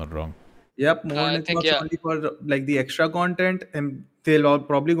channels, if I'm not wrong. Yep, more I think, yeah. only for like the extra content, and they'll all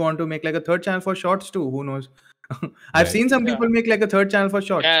probably go on to make like a third channel for shorts too. Who knows? I've Right. seen some Yeah. people make like a third channel for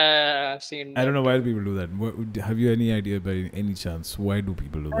shorts. Yeah, I've seen I don't that know why too. people do that. Have you any idea by any chance why do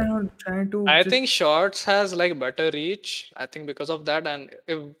people do I that? don't know, trying to. I just- think Shorts has like better reach. I think because of that, and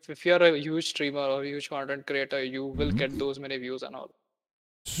if you're a huge streamer or a huge content creator, you will get those many views and all.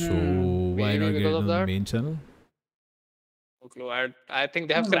 So why Maybe not get because it of on the that? main channel? No clue. I think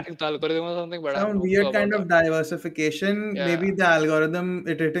they have cracked the algorithm or something, but I have Some no clue weird about kind of that. diversification. Yeah. Maybe the algorithm,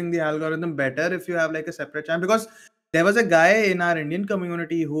 it hitting the algorithm better if you have like a separate channel. Because there was a guy in our Indian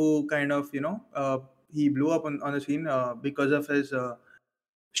community who kind of, he blew up on the scene because of his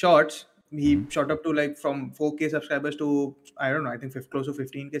shorts. He shot up to like from 4K subscribers to, I don't know, I think close to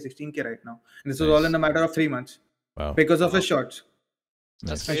 15K, 16K right now. And this was all Nice. in a matter of 3 months Wow. because of his shorts.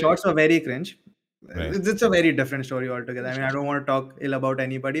 That's Nice. And crazy. shorts are very cringe. Right. It's a very different story altogether. I mean, I don't want to talk ill about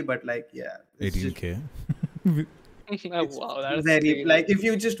anybody, but like, yeah, it's just 18K. Wow, that's very crazy. like if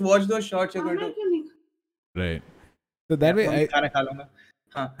you just watch those shorts, you're going to. Right. So that way I खाना खा लूंगा.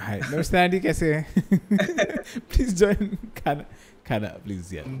 हाँ. Hi. Namaste Andy, कैसे हैं? Please join खाना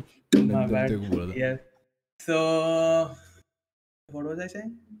please, yeah. My Then bad. तेरे को बोला था. Yeah. So, what was I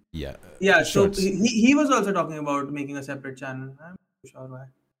saying? Yeah. Yeah. So Shorts. he was also talking about making a separate channel. I'm not sure why.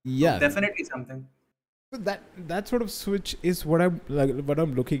 Yeah. Definitely something. So that sort of switch is what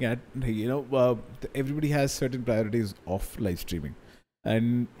I'm looking at. You know, everybody has certain priorities of live streaming,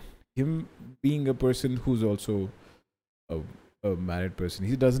 and him being a person who's also a married person,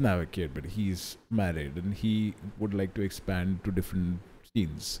 he doesn't have a kid, but he's married, and he would like to expand to different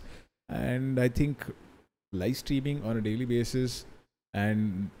scenes. And I think live streaming on a daily basis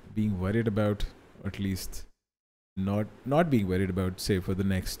and being worried about, or at least not being worried about, say for the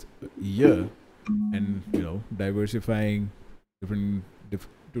next year, and diversifying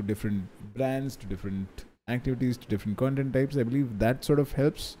to different brands, to different activities, to different content types. I believe that sort of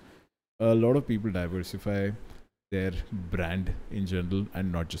helps a lot of people diversify their brand in general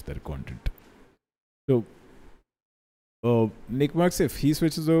and not just their content. So Nick Marks, if he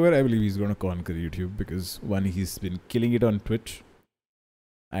switches over, I believe he's going to conquer YouTube, because one, he's been killing it on Twitch,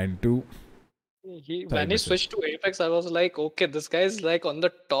 and two, When he switched to Apex, I was like, okay, this guy is like on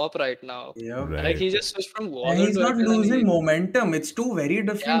the top right now. Yeah. right. Like he just switched from And Warzone he's to not Apex and losing momentum. It's two very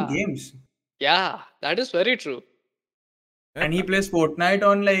different Yeah. games. Yeah, that is very true. And he plays Fortnite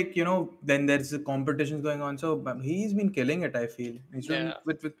on then there's the competitions going on. So he's been killing it, I feel. He's doing Yeah.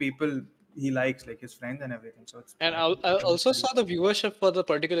 with people he likes, like his friends and everything. So it's And I also saw the viewership for the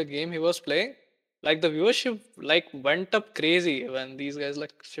particular game he was playing. Like the viewership like went up crazy when these guys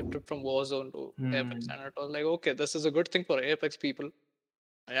like shifted from Warzone to Apex, and it was like, okay, this is a good thing for Apex people.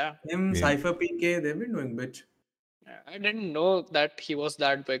 Yeah, him, Yeah. Cypher PK, they've been doing bitch. I didn't know that he was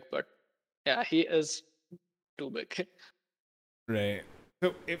that big, but yeah, he is too big. Right.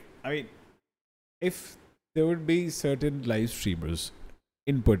 So if there would be certain live streamers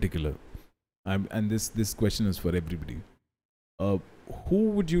in particular, and this question is for everybody, who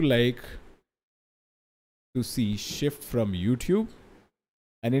would you like to see shift from YouTube,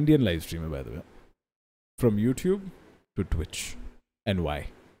 an Indian live streamer by the way, from YouTube to Twitch, and why?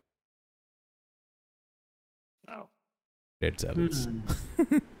 Oh. Red Silence.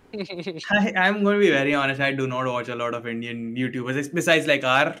 I'm going to be very honest. I do not watch a lot of Indian YouTubers besides like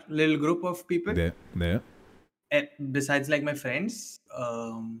our little group of people. There. Besides like my friends,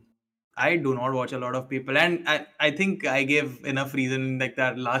 I do not watch a lot of people, and I think I gave enough reason in like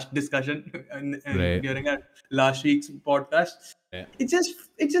that last discussion Right. during our last week's podcast. Yeah. It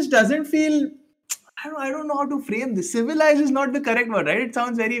just doesn't feel. I don't know how to frame this. Civilized is not the correct word, right? It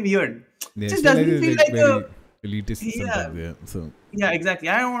sounds very weird. Yeah, just Srinagar doesn't is, feel like very a. elitist Yeah. sometimes. Yeah. So Yeah, exactly.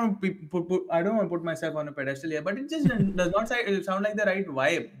 I don't want to I don't want to put myself on a pedestal here, but it just does not sound like the right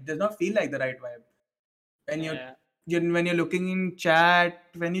vibe. Does not feel like the right vibe. When when you're looking in chat,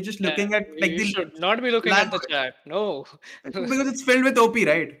 when you're just looking at like you the should not be looking at the language. chat. No. Because it's filled with OP,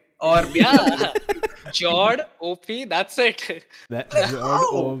 right? Or Yeah. Jord, OP, that's it. that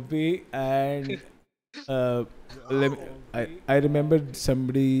Oh. OP, and I remembered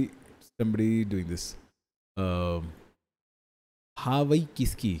somebody doing this. Hawaii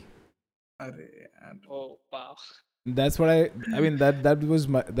Kiski. Oh wow. That's what I mean.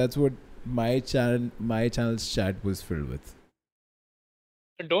 That's what my channel's chat was filled with.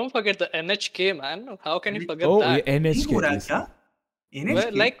 Don't forget the NHK, man. How can you forget Oh, that? yeah, ये हो रहा है NHK. क्या?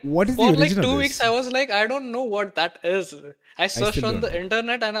 NHK? Like What is the for like origin of 2 weeks, this? I was like, I don't know what that is. I searched still on don't the know.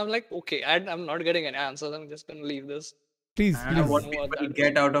 internet and I'm like, okay, I'm not getting any answers. I'm just gonna leave this. Please, I don't know please. what know what people that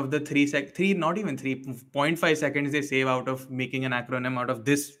get out of the not even 3.5 seconds they save out of making an acronym out of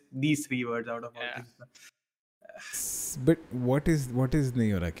these 3 words out of all Yeah. these. But what is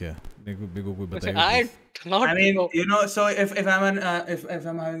नहीं हो रहा क्या? मेरे को कोई बताएगा I please. do not I mean, know. so if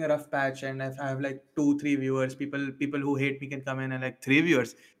I'm having a rough patch and if I have like 2-3 viewers, people who hate me can come in and like 3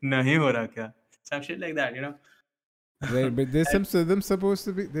 viewers, nahi ho raha kya? Some shit like that, Right, but there's there's supposed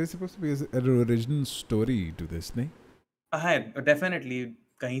to be an original story to this, नहीं? Definitely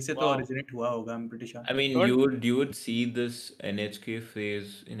कहीं से तो Wow. originate हुआ होगा, I'm pretty sure. I mean, Good. you would see this NHK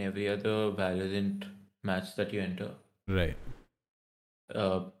phrase in every other Valorant match that you enter. Right.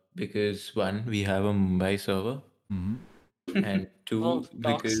 Because one, we have a Mumbai server, and two, Oh,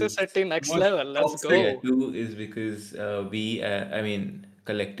 because toxicity next Most level. Let's toxic. go. yeah, two is because we, I mean,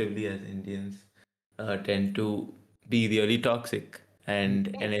 collectively as Indians, tend to be really toxic,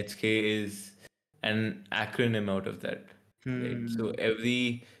 and NHK is an acronym out of that. Right? So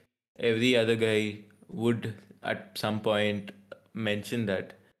every other guy would at some point mention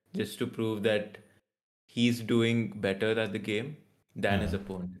that just to prove that he's doing better at the game than his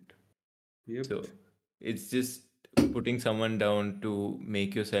opponent. Yep. So it's just putting someone down to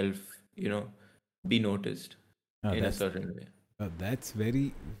make yourself, be noticed in a certain way. That's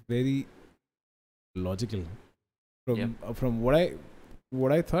very, very logical. Yep. From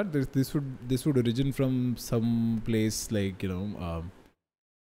what I thought, this would origin from some place like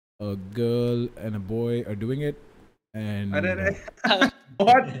a girl and a boy are doing it, and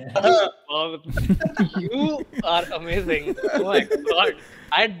What? Wow, you are amazing. Oh my god.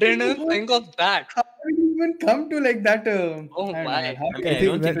 I didn't think of that. How did you even come to like that? Oh I don't know, my. man. How I did mean, I think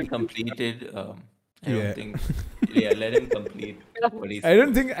don't think that- he completed. I Yeah. don't think. Yeah, let him complete what he's. I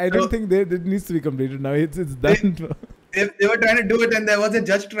don't think that needs to be completed now. It's done. they were trying to do it and there was a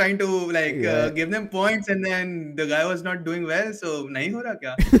judge trying to like Yeah. give them points and then the guy was not doing well, so nahi ho raha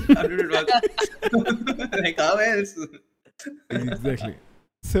kya? How did it work? Like how else? Exactly.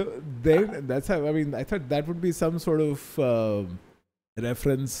 So then that's how, I mean, I thought that would be some sort of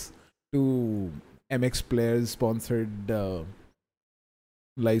reference to MX Players sponsored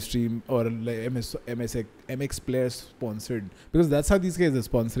live stream or like MX Players sponsored, because that's how these guys are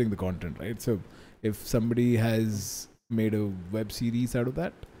sponsoring the content, right? So if somebody has made a web series out of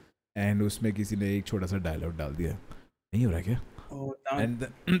that and उसमें किसी ने एक छोटा सा dialogue डाल दिया, नहीं हो रहा क्या? Oh, And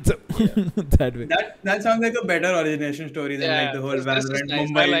so that way. that sounds like a better origination story than like Yeah, the whole this is Valorant nice. I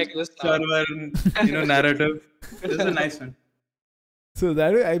Mumbai like this now. server narrative. This is a nice one. So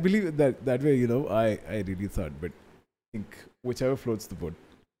that way, I believe that way, I really thought, but I think whichever floats the boat,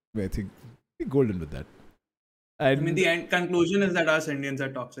 I think be golden with that. I And mean, the end conclusion is that us Indians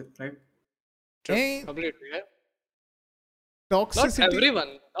are toxic, right? True. Eh, Completely, yeah. toxicity.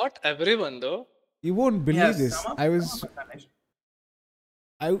 Not everyone though. You won't believe Yes, this. some of You us are nice.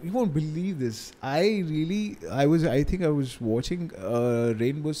 won't believe this. I think I was watching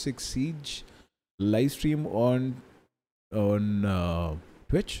Rainbow Six Siege live stream on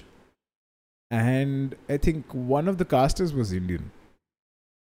Twitch, and I think one of the casters was Indian.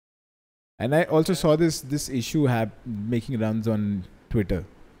 And I also saw this issue making runs on Twitter.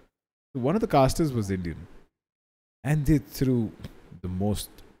 One of the casters was Indian, and they threw the most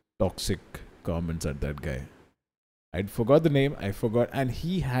toxic comments at that guy. I forgot the name. And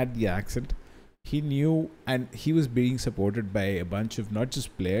he had the accent. He knew, and he was being supported by a bunch of not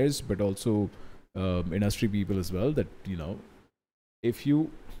just players but also industry people as well. That if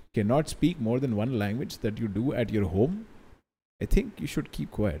you cannot speak more than one language that you do at your home, I think you should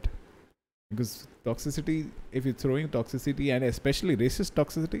keep quiet. Because toxicity, if you're throwing toxicity and especially racist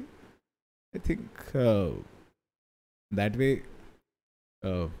toxicity, I think that way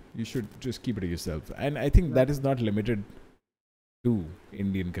you should just keep it to yourself. And I think that is not limited to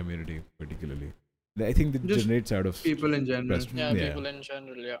Indian community particularly. I think that Just generates out of people in general. trust. Yeah, people in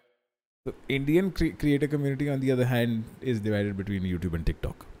general, yeah. The Indian creator community, on the other hand, is divided between YouTube and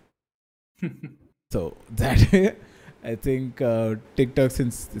TikTok. So that way, I think TikTok,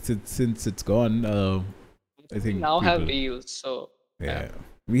 since it's gone, I think now have people- reels, so yeah,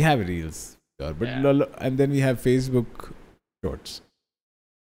 we have reels, sure, but Yeah. and then we have Facebook Shorts.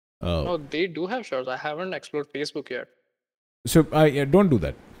 no, they do have shorts. I haven't explored Facebook yet. So yeah, don't do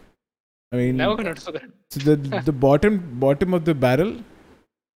that. I mean, Never gonna do that. so the bottom of the barrel,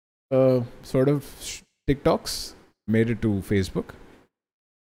 sort of TikToks made it to Facebook.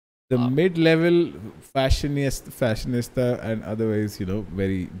 The mid-level fashionista and otherwise,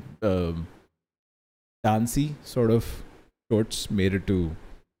 very dancey sort of shorts made it to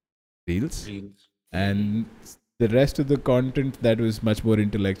reels, Reels. and the rest of the content that was much more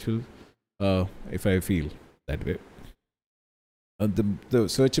intellectual, if I feel that way. The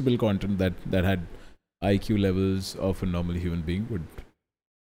searchable content that had IQ levels of a normal human being would.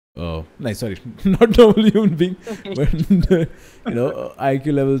 Sorry, not normal human being, but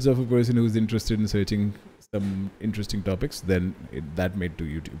IQ levels of a person who's interested in searching some interesting topics. Then that made to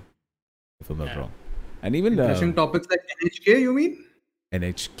YouTube, if I'm not wrong. And even Interesting topics like NHK, you mean?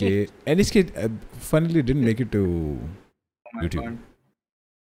 NHK, funnily didn't make it to Oh my YouTube.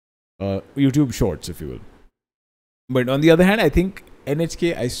 God. YouTube Shorts, if you will. But on the other hand, I think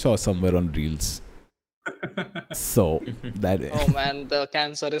NHK I saw somewhere on Reels. So that. Oh man, the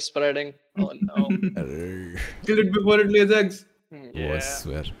cancer is spreading. Oh no. Kill it before it lays eggs. Yeah. I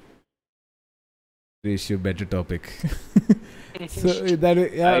swear. Ratio better topic. So that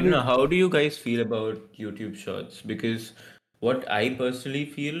I don't know. How do you guys feel about YouTube Shorts? Because what I personally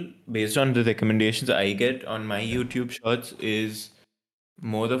feel, based on the recommendations I get on my YouTube Shorts, is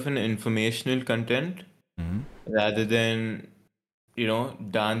more of an informational content Mhm. rather than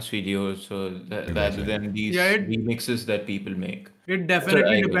dance videos or rather than these Yeah, it- remixes that people make. It I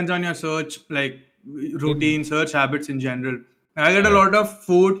definitely get. depends on your search, like routine, search habits in general. I get a lot of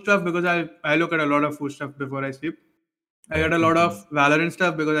food stuff because I look at a lot of food stuff before I sleep. I get a lot of Valorant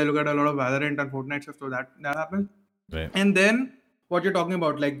stuff because I look at a lot of Valorant and Fortnite stuff, so that happens. Right. And then what you're talking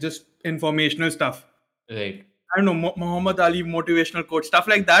about, like just informational stuff. Right. I don't know, Muhammad Ali motivational quote stuff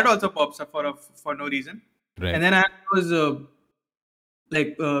like that also pops up for no reason. Right. And then I was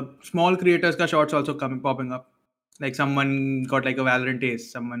small creators ka shorts also popping up. Like someone got like a Valorant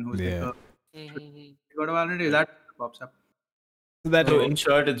ace, someone who's Yeah. like Mhm. he got a Valorant ace, that pops up. So in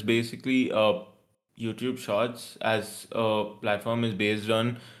short, it's basically YouTube Shorts as a platform is based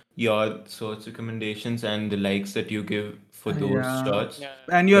on your search recommendations and the likes that you give for those Yeah. shorts. Yeah.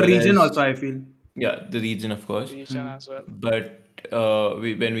 And your region Whereas- also, I feel. Yeah, the region, of course. Region as well. But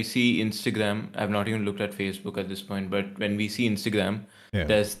when we see Instagram, I've not even looked at Facebook at this point, but when we see Instagram, Yeah.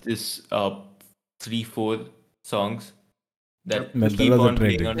 there's this 3-4 songs that That keep was a on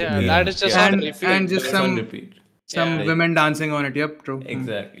playing trending. on Yeah, repeat. that is just Yeah, on And- repeat. and just it's on some- repeat. Some Yeah. women dancing on it. Yep, true.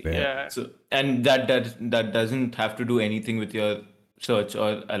 Exactly. Yeah. Yeah. So and that doesn't have to do anything with your search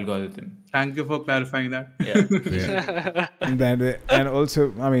or algorithm. Thank you for clarifying that. Yeah. Yeah. And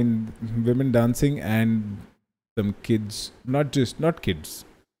also, I mean, women dancing and some kids, not kids,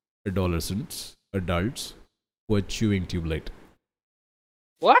 adolescents, adults, were chewing tube light.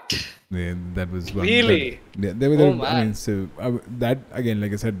 What? Yeah, that was one. Really? They were. Oh, I mean, man. so that again,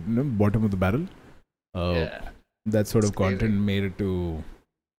 like I said, bottom of the barrel. Yeah. That sort of It's crazy. content made it to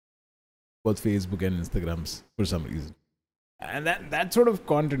both Facebook and Instagrams for some reason, and that sort of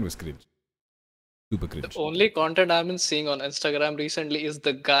content was cringe, super The cringe. only content I've been seeing on Instagram recently is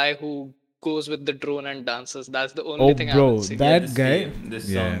the guy who goes with the drone and dances. That's the only Oh, thing bro, I've been seeing. that this guy. this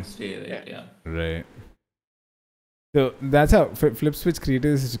Yeah. song stay right. Yeah. Right. So that's how Flip Switch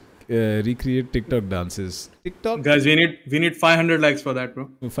creators recreate TikTok dances. TikTok, Guys, we need 500 likes for that, bro.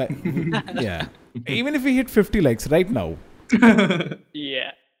 yeah. Even if we hit 50 likes right now,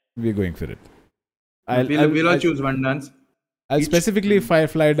 Yeah. we're going for it. We'll all choose one dance. I'll specifically fly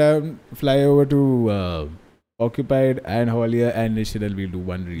over to Occupied and Holier and Nishidal. We'll do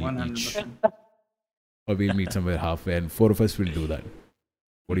one reel each, 100%. or we'll meet somewhere halfway, and 4 of us will do that.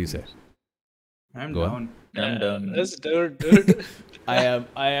 What do you say? I'm Go on. down. I'm done. Let's do it, dude. I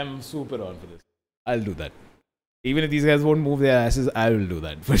am super on for this. I'll do that. Even if these guys won't move their asses, I will do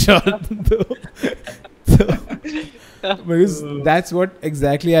that for sure. Because that's what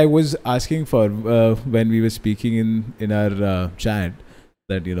exactly I was asking for when we were speaking in our chat,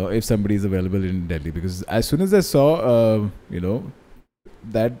 that if somebody is available in Delhi. Because as soon as I saw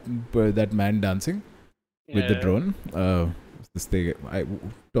that man dancing with the Yeah. drone, this thing,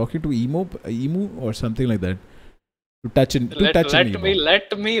 talking to emu or something like that, to touch an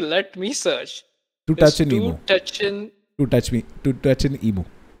Let me search. to touch an emu.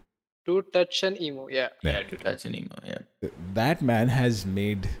 To touch an emu. Yeah. Yeah, to touch an emo. Yeah. That man has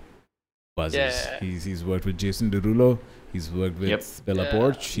made buzzes. Yeah. He's worked with Jason Derulo. He's worked with Yep. Bella Yeah.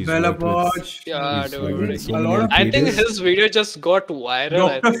 Porch. He's Bella worked with Porch. Yeah, he's worked dude. with so A many lot other of- I think creators. his video just got viral.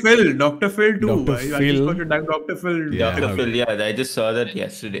 I Dr. think. Phil too. Dr. I just Phil. got to tag Dr. Phil. Yeah. Dr. Phil, yeah, I just saw that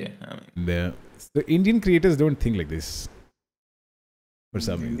yesterday. I mean, Yeah. The Indian creators don't think like this for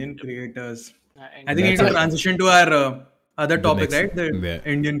some reason. Indian creators. I And think we need to That's transition to our other The topic, next- right? The yeah.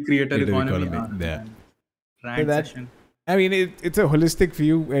 Indian creator Creator economy. economy, yeah. Man. Rank that- session. I mean, it's a holistic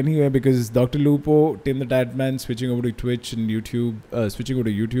view anyway, because DrLupo, TimTheTatman switching over to Twitch and YouTube, switching over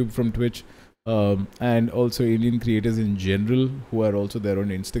to YouTube from Twitch and also Indian creators in general who are also there on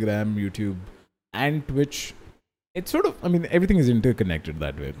Instagram, YouTube, and Twitch. It's sort of, I mean, everything is interconnected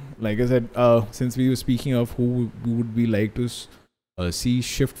that way. Like I said, since we were speaking of who would we like to see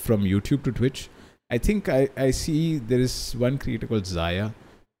shift from YouTube to Twitch, I think I see there is one creator called Zaya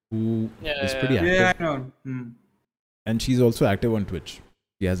who is pretty active. Yeah, I know. And she's also active on Twitch.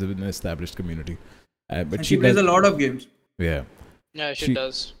 She has an established community. But And she plays a lot of games. Yeah. Yeah, she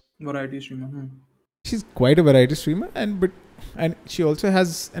does. Variety streamer. She's quite a variety streamer, and she also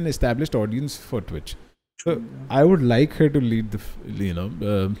has an established audience for Twitch. So I would like her to lead the lead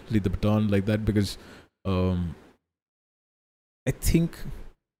the baton like that, because I think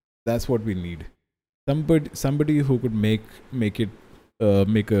that's what we need. Somebody who could make it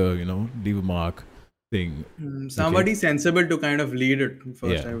make a leave a mark thing. Somebody sensible to kind of lead it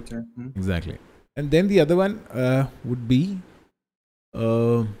first, I would say. Exactly. And then the other one would be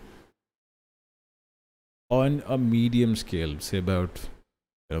on a medium scale, say about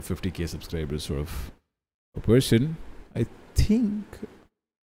 50k subscribers, sort of a person. I think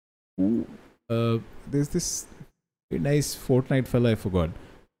there's this very nice Fortnite fella, I forgot.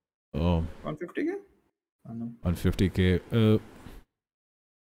 On 50k? On 50k.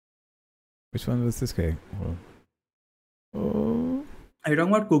 Which one was this guy? Are you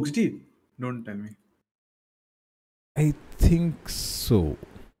talking about Cooksdeep? Don't tell me. I think so.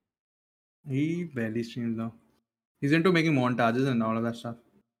 He barely streams now. He's into making montages and all of that stuff.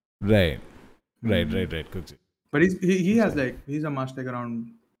 Right. Cooksdeep. But he has he's amassed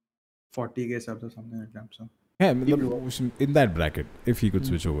around 40k subs or something like that. So yeah, in that bracket, if he could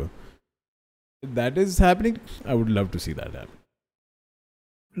switch over. If that is happening, I would love to see that happen.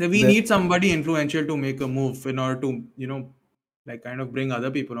 We need somebody influential to make a move in order to, kind of bring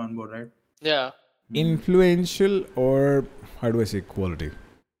other people on board, right? Yeah. Influential, or how do I say quality?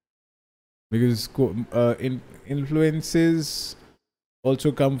 Because influences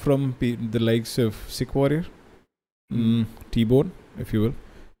also come from the likes of Sick Warrior, T-Bone, if you will.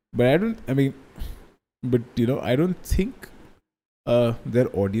 But I don't think their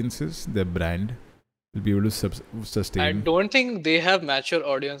audiences, their brand, will be able to sustain. I don't think they have mature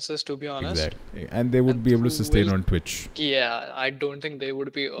audiences, to be honest. Exactly. And they would be able to sustain on Twitch. Yeah, I don't think they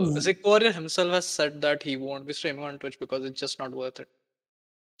would be. Zick Warrior himself has said that he won't be streaming on Twitch because it's just not worth it.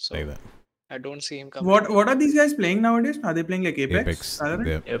 So like that. I don't see him coming. What are these guys playing nowadays? Are they playing like Apex?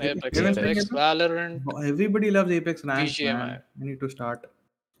 Valorant? Apex, Valorant. Everybody loves Apex now. BGMI. We need to start.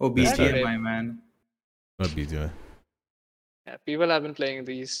 Oh, BGMI, man. Not BGMI. Yeah, people have been playing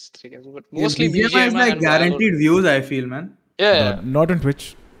these three games, but mostly BGMI is like guaranteed views, I feel, man. Yeah. Not on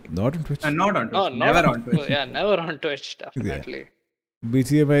Twitch. Not on Twitch. And not on Twitch. No, never on Twitch. Yeah, never on Twitch, definitely. Yeah.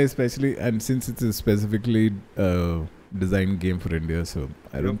 BGMI especially, and since it's a specifically designed game for India, so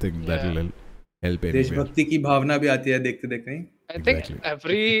I don't think that will help anywhere. देशभक्ति की भावना भी आती है देखते देखते. I think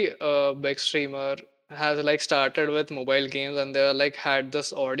every big streamer has started with mobile games, and they had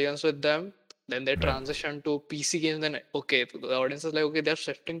this audience with them. Then they transition to PC games. Then the audience is like, they're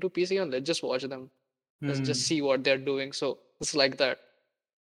shifting to PC games. Let's just watch them. Let's just see what they're doing. So it's like that.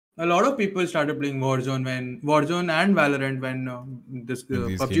 A lot of people started playing Warzone and Valorant when this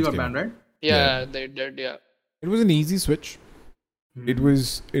PUBG got banned, right? Yeah, they did. Yeah. It was an easy switch. It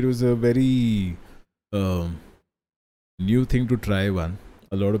was a very new thing to try one.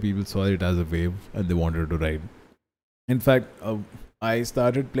 A lot of people saw it as a wave and they wanted to ride. In fact, I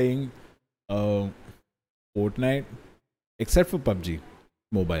started playing Fortnite, except for PUBG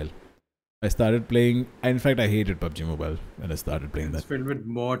Mobile. I started playing. In fact, I hated PUBG Mobile when I started playing that. It's filled with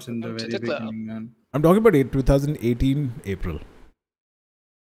bots in the very beginning. Man. I'm talking about 2018 April.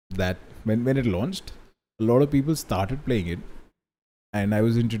 That when it launched, a lot of people started playing it, and I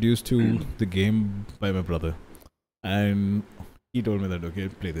was introduced to the game by my brother, and he told me that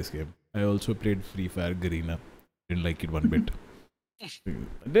play this game. I also played Free Fire Garena. Didn't like it one bit.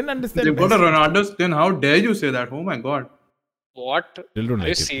 Didn't understand. They've got a Ronaldo skin. How dare you say that? Oh my god. What? Still don't Are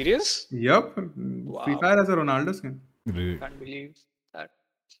you serious? Yep. Wow. Free Fire has a Ronaldo skin. Can't believe that.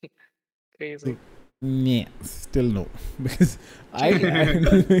 Crazy. Yeah, still no. Because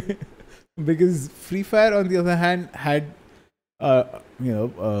because Free Fire, on the other hand, had brought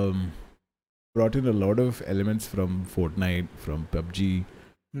in a lot of elements from Fortnite, from PUBG,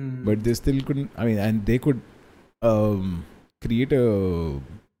 but they still couldn't. And they could create an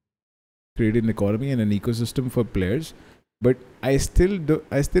economy and an ecosystem for players, but I still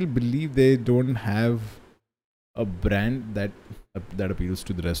believe they don't have a brand that appeals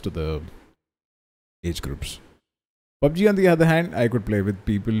to the rest of the age groups. PUBG, on the other hand, I could play with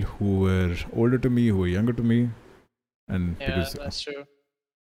people who were older to me, who were younger to me, and yeah, that's true.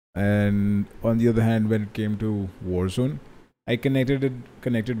 And on the other hand, when it came to Warzone, I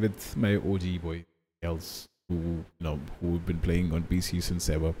connected with my OG boy else who've been playing on PC since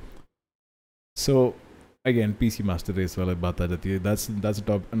ever. So again, PC Master Race wala baat aa jati hai. That's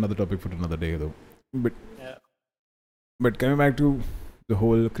another topic for another day though. But Yeah. but coming back to the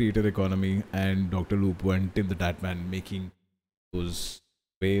whole creator economy and DrLupo and TimTheTatman making those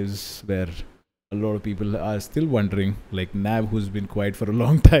waves where a lot of people are still wondering, like Nav, who's been quiet for a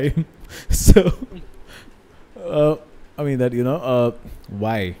long time. So, I mean that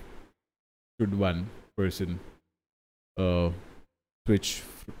why should one person switch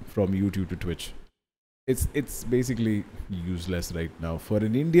from YouTube to Twitch? It's basically useless right now for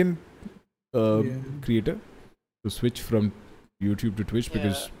an Indian creator to switch from YouTube to Twitch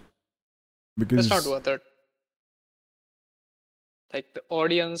because It's not worth it. Like the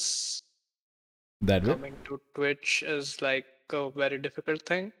audience that way. coming to Twitch is like a very difficult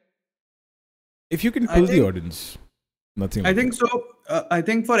thing. If you can I pull the think- audience, nothing. I like think so. I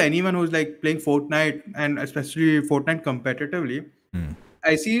think for anyone who's like playing Fortnite and especially Fortnite competitively, Hmm.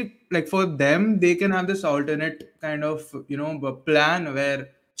 I see like for them they can have this alternate kind of plan where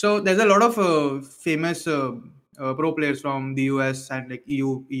there's a lot of famous pro players from the US and like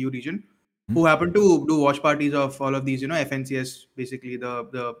EU region who happen to do watch parties of all of these FNCS, basically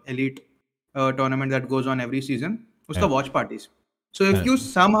the elite tournament that goes on every season. Uska Yeah. watch parties. So if Yeah. you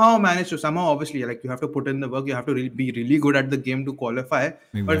somehow manage to obviously like you have to put in the work, you have to be really good at the game to qualify.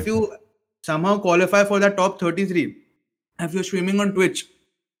 But if Exactly. you somehow qualify for that top 33, if you're streaming on Twitch,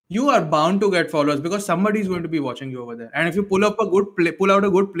 you are bound to get followers because somebody is going to be watching you over there. And if you pull out a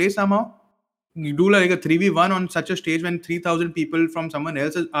good play somehow, you do like a 3v1 on such a stage when 3,000 people from someone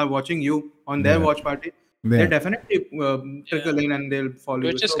else are watching you on their Yeah. watch party, Yeah. they definitely trickle in and they'll follow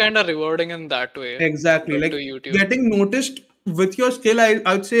you. Which is So- kind of rewarding in that way. Exactly. compared Like to YouTube. getting noticed with your skill, I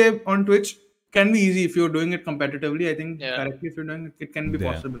would say on Twitch can be easy if you're doing it competitively. I think Yeah. correctly if you're doing it, it can be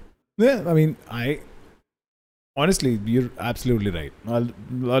Yeah. possible. Yeah, I mean, honestly, you're absolutely right.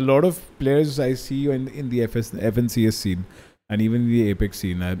 A lot of players I see in the FNCS scene and even the Apex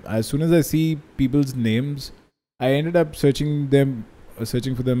scene, as soon as I see people's names, I ended up searching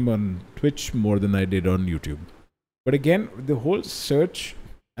for them on Twitch more than I did on YouTube. But again, the whole search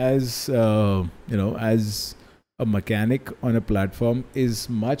as as a mechanic on a platform is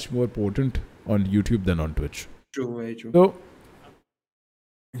much more potent on YouTube than on Twitch. True, very true. So,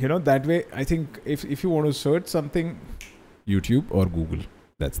 that way, I think if you want to search something, YouTube or Google,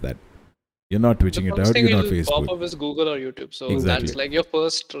 that's that. You're not twitching The it first out. thing You're not it'll pop Facebook. up is Google or YouTube. So Exactly. that's like your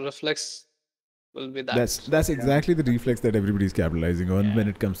first reflex will be that. That's exactly the reflex that everybody's capitalizing on when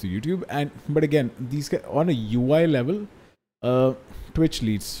Yeah. it comes to YouTube. But again, on a UI level, Twitch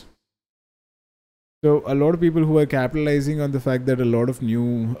leads. So a lot of people who are capitalizing on the fact that a lot of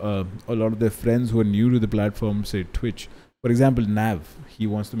their friends who are new to the platform say Twitch. For example, Nav, he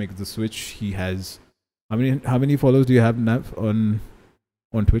wants to make the switch. He has how many followers do you have, Nav, on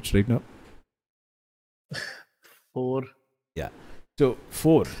Twitch right now? 4. So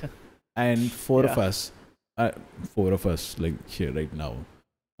 4, and four Yeah. of us like here right now.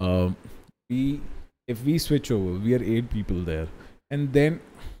 If we switch over, we are 8 people there, and then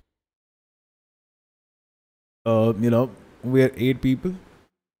we are 8 people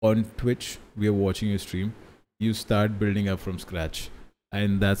on Twitch. We are watching your stream. You start building up from scratch,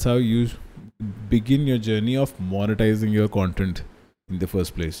 and that's how you begin your journey of monetizing your content in the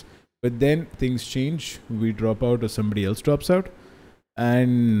first place. But then things change. We drop out, or somebody else drops out,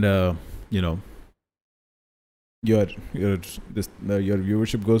 and your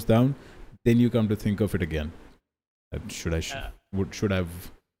viewership goes down. Then you come to think of it again. Should I switch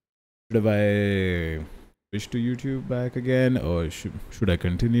to YouTube back again, or should I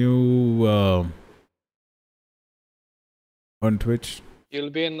continue on Twitch?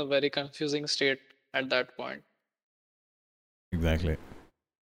 You'll be in a very confusing state at that point. Exactly.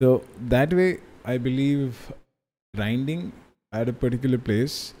 So that way, I believe grinding at a particular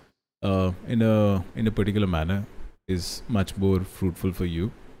place in a particular manner is much more fruitful for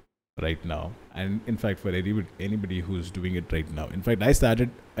you right now, and in fact for anybody who's doing it right now. In fact,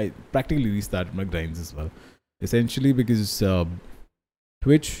 I practically restarted my grinds as well, essentially because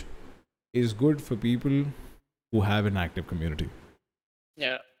Twitch is good for people who have an active community.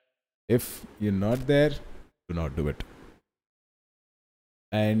 Yeah. If you're not there, do not do it.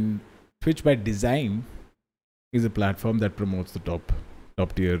 And Twitch by design is a platform that promotes the top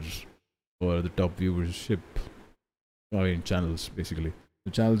tier or the top viewership in channels, basically.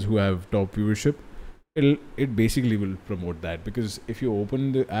 The channels who have top viewership, it basically will promote that, because if you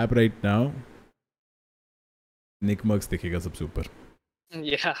open the app right now, Nick Mugs dikhega sab super.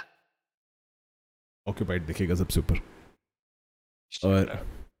 Yeah. Occupied दिखेगा सबसे ऊपर. Shut और up.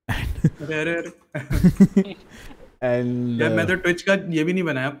 अरे and यार मैं तो Twitch का ये भी नहीं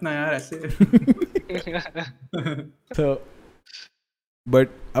बनाया अपना यार ऐसे. so but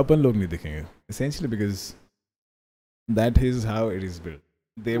अपन लोग नहीं दिखेंगे essentially because that is how it is built.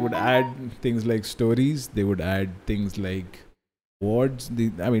 They would add things like stories. They would add things like words.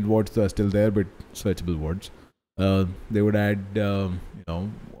 I mean, words are still there, but searchable words. They would add, a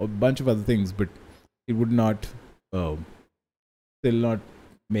bunch of other things, but it would not, still not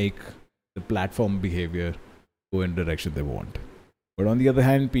make the platform behavior go in the direction they want. But on the other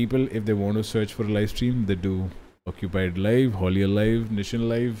hand, people, if they want to search for a live stream, they do Occupied Live, Holier Live, Nation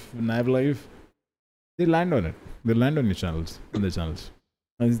Live, Nav Live. They land on it. They land on your channels, on their channels.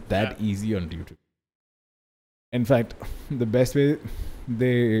 And it's that easy on YouTube. In fact, the best way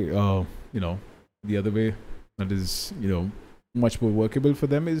they, the other way that is, much more workable for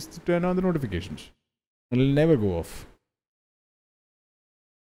them is to turn on the notifications. It'll never go off.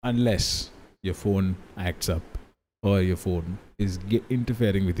 Unless your phone acts up or your phone is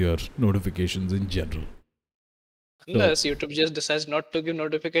interfering with your notifications in general. Unless YouTube just decides not to give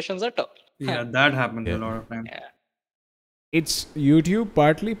notifications at all. Yeah, that happens Yeah. a lot of times. Yeah. It's YouTube,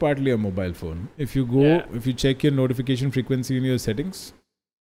 partly a mobile phone. If you go, if you check your notification frequency in your settings,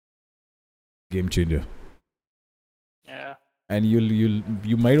 game changer. Yeah. And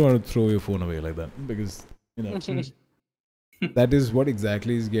you might want to throw your phone away like that because that is what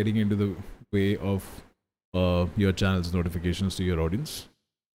exactly is getting into the way of your channel's notifications to your audience.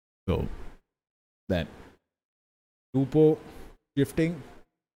 So that DrLupo shifting,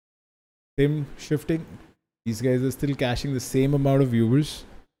 Tim shifting. These guys are still caching the same amount of viewers,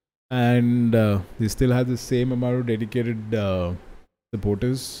 and they still have the same amount of dedicated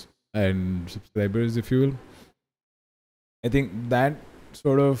supporters and subscribers, if you will. I think that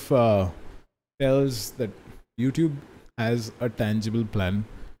sort of tells that YouTube has a tangible plan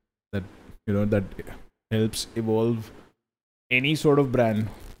that that helps evolve any sort of brand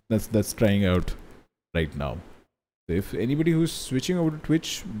that's trying out right now. So if anybody who's switching over to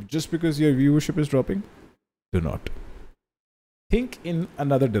Twitch just because your viewership is dropping, do not. Think in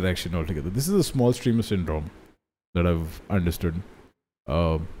another direction altogether. This is a small streamer syndrome that I've understood,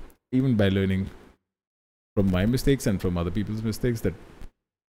 even by learning from my mistakes and from other people's mistakes. That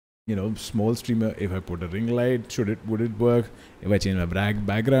small streamer. If I put a ring light, would it work? If I change my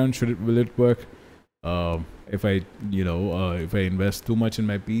background, will it work? If I if I invest too much in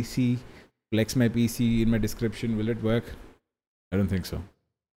my PC, flex my PC in my description, will it work? I don't think so.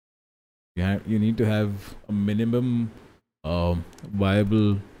 You need to have a minimum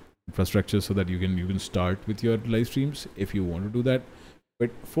viable infrastructure so that you can start with your live streams if you want to do that. But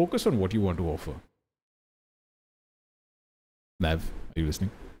focus on what you want to offer. Nav, are you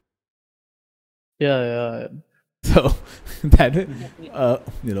listening? Yeah. So that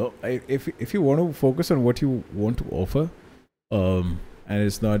if you want to focus on what you want to offer, and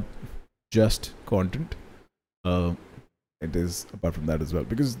it's not just content, it is apart from that as well,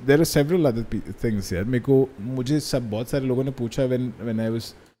 because there are several other things here. मुझे बहुत सारे लोगों ने पूछा when I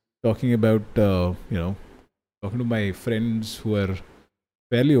was talking about talking to my friends who are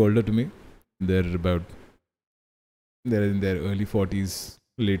fairly older to me. They're in their early 40s,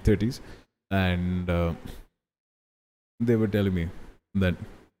 late 30s, and they were telling me that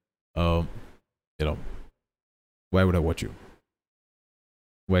why would I watch you?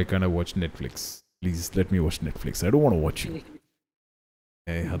 Why can't I watch Netflix? Please let me watch Netflix. I don't want to watch you.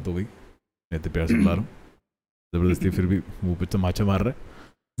 हद हो गई. मैं इतने प्यार से बुला रहा हूँ. जबरदस्ती फिर भी मुंह पे तमाचा मार रहा है.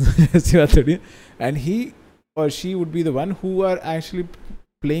 ऐसी बात थोड़ी है. And he or she would be the one who are actually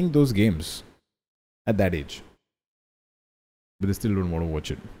playing those games at that age. But they still don't want to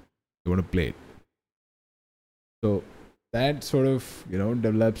watch it. They want to play it. So that sort of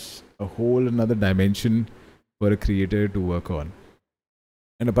develops a whole another dimension for a creator to work on.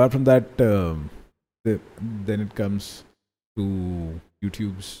 And apart from that, then it comes to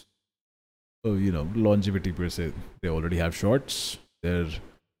YouTube's longevity per se. They already have shorts. They've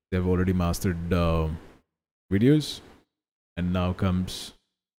already mastered videos, and now comes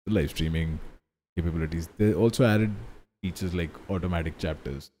the live streaming capabilities. They also added features like automatic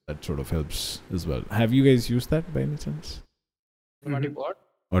chapters that sort of helps as well. Have you guys used that by any chance? Automatic what?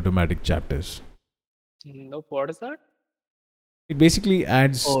 Automatic chapters. Nope. What is that? It basically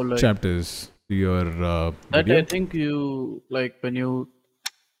adds like chapters to your that video. I think you when you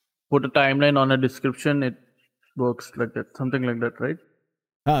put a timeline on a description, it works like that, something like that, right?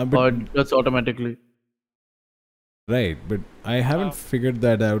 But Or it does automatically. right, but I haven't figured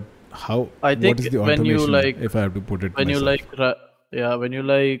that out. How? I think what is the when you automation like if I have to put it when myself? you Yeah, when you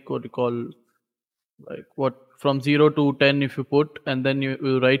like what you call like what from 0 to 10 if you put and then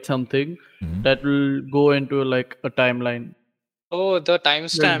you write something Mhm. that will go into like a timeline. Oh, the Like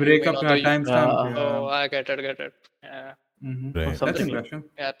timestamp you break mean up on a the. timestamp. Yeah, Yeah. Oh, I get it. Yeah, Mm-hmm. or Right. That's something. interesting.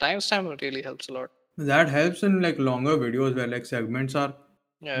 yeah, timestamp really helps a lot. That helps in like longer videos where like segments are, right?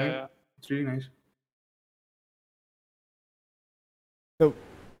 Yeah. It's really nice. So,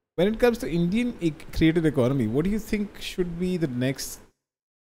 when it comes to Indian creative economy, what do you think should be the next,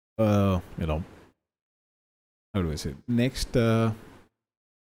 you know, how do I say, next step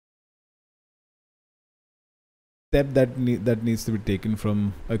that needs to be taken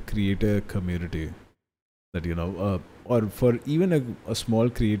from a creator community, that or for even a small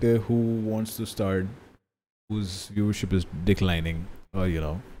creator who wants to start, whose viewership is declining, or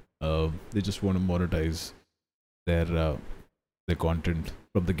they just want to monetize their content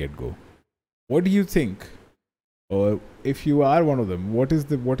from the get go. What do you think? Or if you are one of them, what is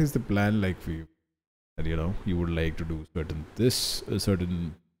the plan like for you? That you would like to do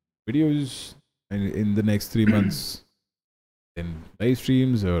certain videos in the next 3 months, in live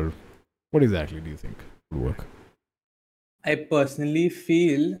streams, or what exactly do you think would work? I personally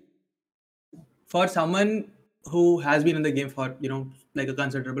feel for someone who has been in the game for like a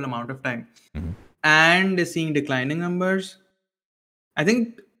considerable amount of time Mhm. and is seeing declining numbers, I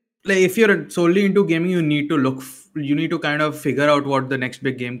think like if you're solely into gaming, you need to you need to kind of figure out what the next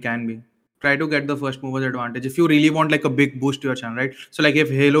big game can be. Try to get the first movers advantage if you really want like a big boost to your channel, right? So like if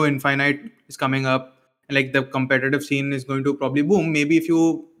Halo Infinite is coming up and like the competitive scene is going to probably boom, maybe if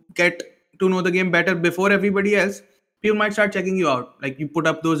you get to know the game better before everybody else, people might start checking you out. Like you put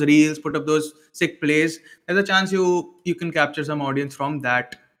up those reels, put up those sick plays, there's a chance you can capture some audience from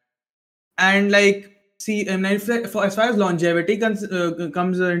that. And like see, and as far as longevity comes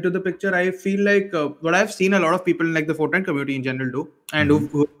into the picture, I feel like what I've seen a lot of people in like the Fortnite community in general do, and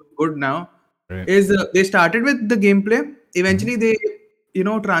who are good now, Right. is they started with the gameplay. Eventually Mm-hmm. they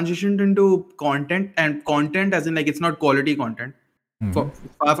transitioned into content, and content as in like it's not quality content. Mm-hmm.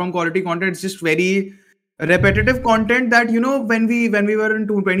 Far from quality content, it's just very repetitive content that when we were in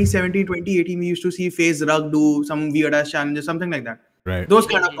 2017 2018, we used to see FaZe Rug do some weird ass challenges, something like that. Right. Those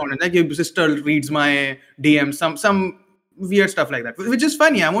kind of content, like your sister reads my DM, some weird stuff like that, which is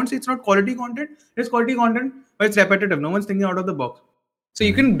funny. I won't say it's not quality content. It's quality content, but it's repetitive. No one's thinking out of the box. So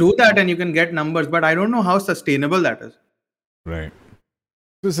you can do that and you can get numbers, but I don't know how sustainable that is. Right.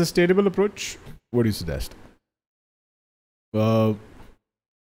 So, sustainable approach. What do you suggest? A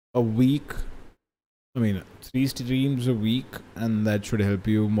week. I mean, 3 streams a week, and that should help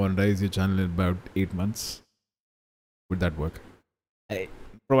you monetize your channel in about 8 months. Would that work?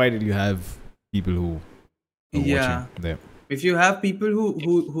 Provided you have people who are Yeah. watching there. If you have people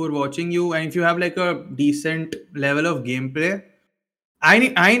who are watching you, and if you have like a decent level of gameplay,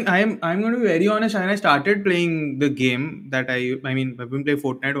 I'm going to be very honest. And I started playing the game that I mean I've been playing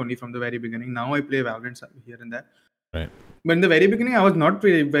Fortnite only from the very beginning. Now I play Valorant here and there. Right. But in the very beginning, I was not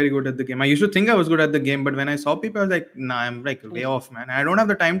very good at the game. I used to think I was good at the game, but when I saw people, I was like, nah, I'm like way off, man. I don't have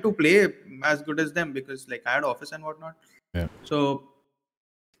the time to play as good as them because like I had office and whatnot. Yeah. So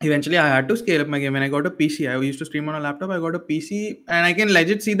eventually I had to scale up my game. When I got a PC, I used to stream on a laptop. I got a PC, and I can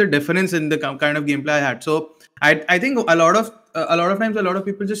legit see the difference in the kind of gameplay I had. So I think a lot of times a lot of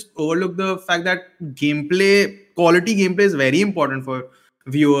people just overlook the fact that quality gameplay is very important for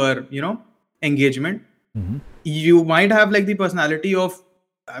viewer engagement. Mm-hmm. You might have like the personality of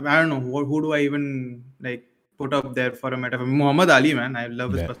I don't know who do I even like put up there for a metaphor. Muhammad Ali, man, I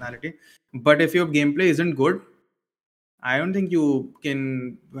love his Yeah. personality. But if your gameplay isn't good, I don't think you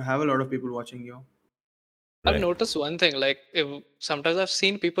can have a lot of people watching you. I've Right. noticed one thing, like sometimes I've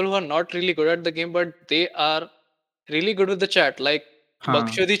seen people who are not really good at the game, but they are really good with the chat. Like Huh.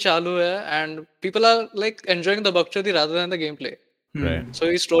 Bakchodi chalu hai, and people are like enjoying the Bakchodi rather than the gameplay. Right. So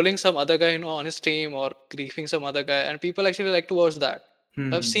he's trolling some other guy, on his team or griefing some other guy, and people actually like to watch that.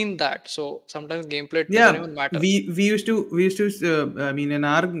 I've seen that. So sometimes gameplay doesn't Yeah, even matter. we used to I mean in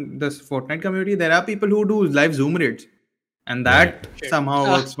our this Fortnite community there are people who do live Zoom raids, and that Shit. somehow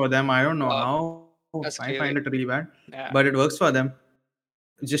works for them. I don't know Wow. how. That's I find crazy. it really bad, Yeah. but it works for them.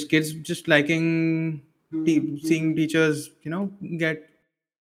 Just kids just liking seeing teachers get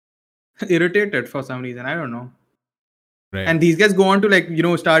irritated for some reason. I don't know. Right. And these guys go on to like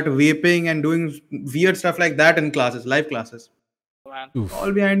start vaping and doing weird stuff like that in classes, live classes, Man. Oof.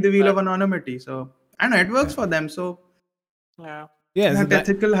 all behind the wheel of anonymity. So I know it works for them. So Yeah. Yeah. So that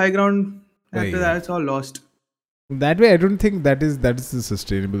ethical high ground, after Yeah. that it's all lost. that way, I don't think that is the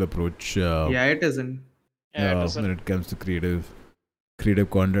sustainable approach. Yeah, it isn't. Yeah, it doesn't. When it comes to creative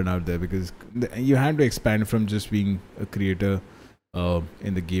content out there, because you have to expand from just being a creator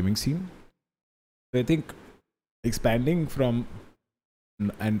in the gaming scene. So I think expanding from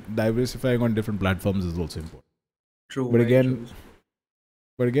and diversifying on different platforms is also important. True. But very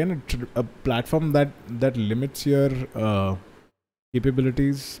again, true. a platform that limits your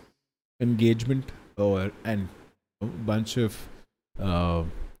capabilities, engagement, and a bunch of uh,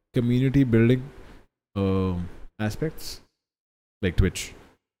 community building aspects like Twitch,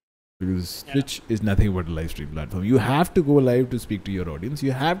 because Yeah. Twitch is nothing but a live stream platform. You have to go live to speak to your audience.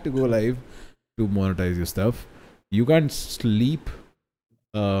 You have to go live to monetize your stuff. You can't sleep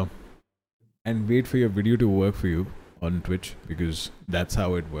uh, and wait for your video to work for you on Twitch, because that's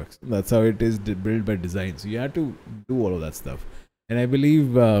how it works. That's how it is built by design. So you have to do all of that stuff, and I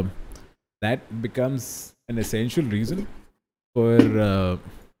believe that becomes an essential reason for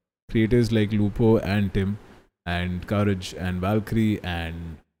creators like Lupo and Tim and Courage and Valkyrie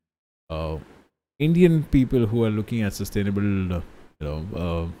and uh, Indian people who are looking at sustainable,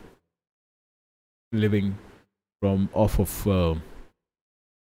 living from off of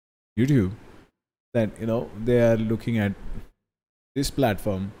YouTube. That they are looking at this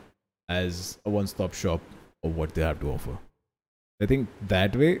platform as a one-stop shop of what they have to offer. I think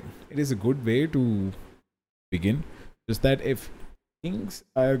that way it is a good way to begin. Just that if things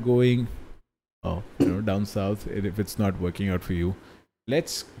are going, down south, and if it's not working out for you,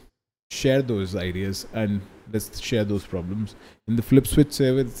 let's share those ideas and let's share those problems in the Flip Switch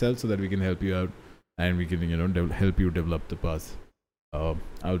server itself, so that we can help you out and we can help you develop the path out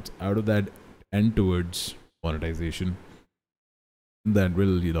of that and towards monetization that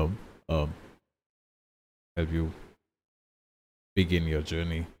will help you begin your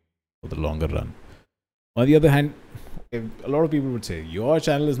journey for the longer run. On the other hand, if a lot of people would say your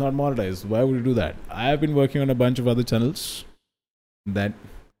channel is not monetized, why would you do that? I have been working on a bunch of other channels that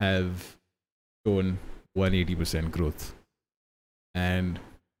have shown 180% growth, and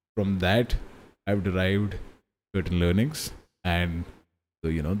from that I've derived certain learnings, and so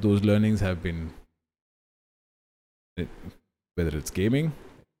those learnings have been, whether it's gaming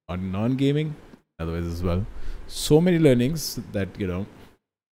or non-gaming, otherwise as well, so many learnings that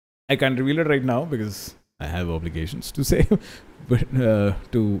I can't reveal it right now because I have obligations to say, but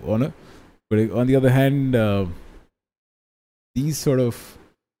to honor. But on the other hand, these sort of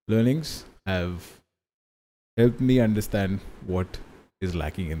learnings have helped me understand what is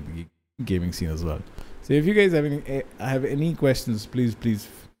lacking in the gaming scene as well. So if you guys have any questions, please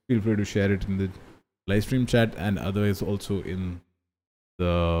feel free to share it in the live stream chat, and otherwise also in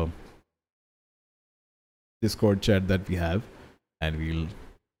the Discord chat that we have, and we'll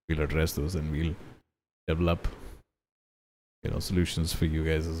address those, and we'll develop solutions for you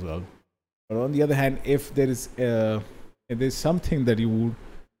guys as well. But on the other hand, if there's something that you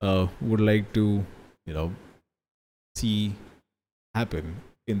would like to see happen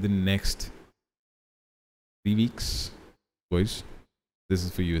in the next 3 weeks, boys, this is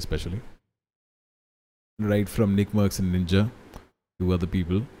for you especially. Right from Nick Merckx and Ninja to other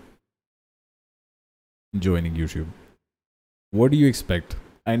people joining YouTube, what do you expect?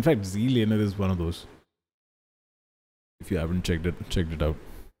 In fact, Z Laner is one of those. If you haven't checked it out.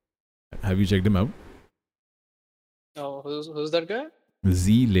 Have you checked him out? Oh, who's that guy?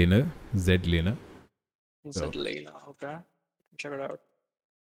 Z Laner, Z Laner. Said Lena. Okay, check it out.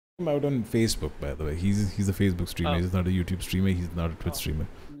 Him out on Facebook, by the way. He's a Facebook streamer. Oh. He's not a YouTube streamer. He's not a Twitch streamer.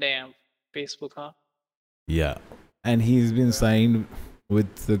 Damn, Facebook, huh? Yeah, and he's been signed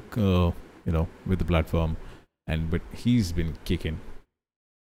with the with the platform, but he's been kicking.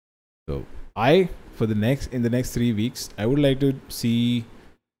 So in the next 3 weeks, I would like to see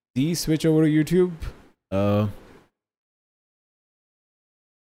the switch over to YouTube.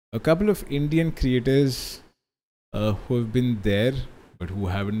 A couple of Indian creators who have been there but who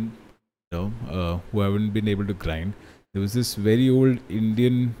haven't been able to grind. There was this very old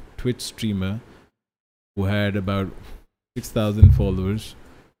Indian Twitch streamer who had about 6,000 followers,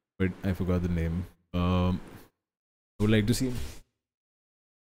 but I forgot the name. I would like to see him.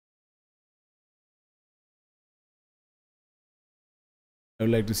 I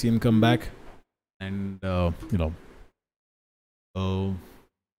would like to see him come back, and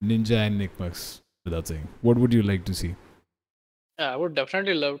Ninja and Nick Merckx, without saying. What would you like to see? Yeah, I would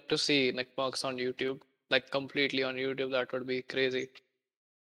definitely love to see Nick Merckx on YouTube, like completely on YouTube. That would be crazy.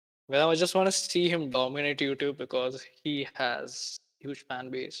 Well, I just want to see him dominate YouTube because he has huge fan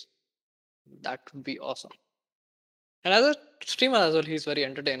base. That would be awesome. And as a streamer as well, he's very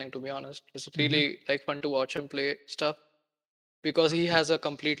entertaining, to be honest. It's really like fun to watch him play stuff because he has a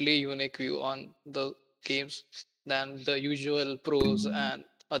completely unique view on the games than the usual pros and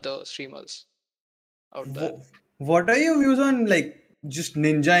other streamers out there. What are your views on like just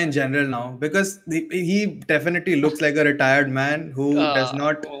Ninja in general now, because he definitely looks like a retired man who does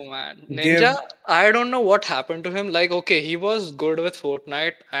not Oh man, give. Ninja, I don't know what happened to him. Like, okay, he was good with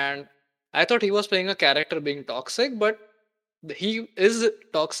Fortnite, and I thought he was playing a character being toxic, but he is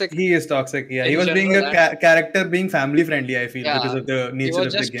toxic He is toxic. Yeah, he in was being general, a and character being family friendly, I feel, because yeah, of the he nature was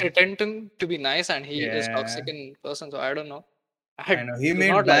of the just game. pretending to be nice, and he is Yeah, toxic in person. So I don't know. I know. He Do made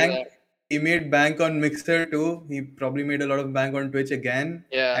not like bank. that. He made bank on Mixer too. He probably made a lot of bank on Twitch again.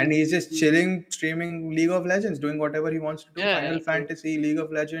 Yeah, And he's just chilling, streaming League of Legends, doing whatever he wants to do. yeah, Final true. Fantasy, League of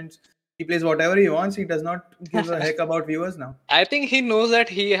Legends. He plays whatever he wants. He does not give a heck about viewers now. I think he knows that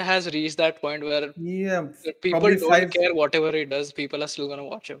he has reached that point where Yeah, people probably don't five. care whatever he does. People are still gonna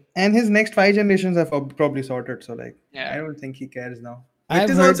watch him. And his next 5 generations are probably sorted. So like, I Yeah, don't think he cares now. Which I've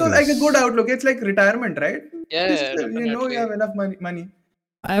is heard also like a good this. outlook. It's like retirement, right? Just yeah, you know you definitely. have enough money.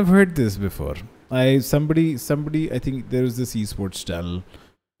 I've heard this before. Somebody. I think there was this esports channel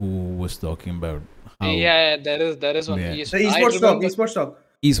who was talking about how Yeah, there is one. Yeah. Yes, The I esports talk, remember. esports talk.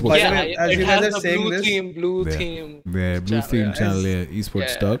 esports. By the Yeah, way, as it you guys has are the saying blue this, theme, blue Yeah. theme. The blue channel, theme yeah. channel, esports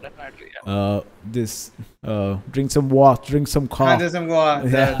Yeah, talk. definitely. Yeah. This drink some water, drink some coffee. just some go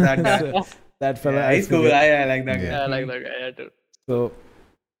Yeah. that guy. That fella. Yeah, I he's cool. forget. I like that guy. Yeah, I like that guy. Yeah, too.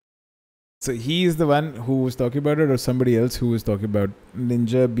 So he is the one who was talking about it, or somebody else who was talking about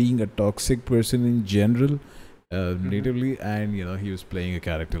Ninja being a toxic person in general, natively, and he was playing a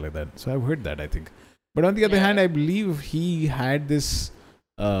character like that. So I've heard that, I think. But on the other hand, I believe he had this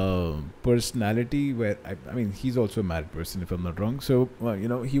personality where I mean he's also a married person, if I'm not wrong. So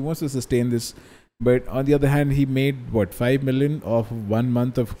he wants to sustain this. But on the other hand, he made what 5 million off of 1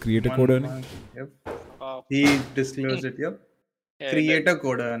 month of creator code earning. Yep. Wow. He disclosed it. Yep. Yeah, Creator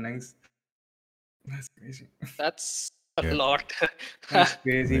code earnings. That's crazy. that's a Yeah. lot. That's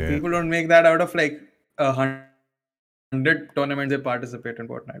crazy. Yeah. People don't make that out of like 100 tournaments they participate in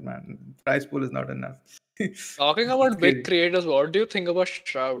Fortnite, man. Prize pool is not enough. Talking about big creators, what do you think about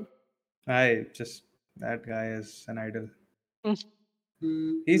Shroud? That guy is an idol.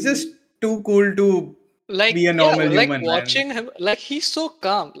 Hmm. He's just too cool to Like, be a yeah, normal like human, watching man. him, like he's so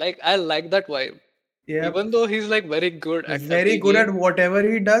calm. Like I like that vibe. Yeah, Even though he's like very good at very every good at game. whatever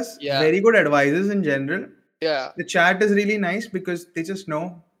he does. Yeah. Very good advices in general. Yeah, The chat is really nice because they just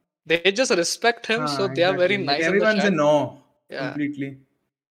know. they just respect him, so they are very Exactly. Like nice in the everyone's chat. in awe Yeah, completely.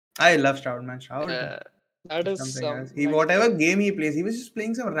 I love Shroud, man. Shroud. yeah, that is Something some else. He nice whatever vibe. game he plays, he was just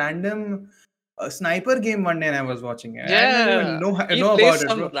playing some random sniper game one day, and I was watching it. I didn't Yeah, even know he know plays about it,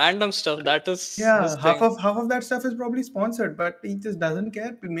 some bro. random stuff. That is Yeah, his half thing. of that stuff is probably sponsored, but he just doesn't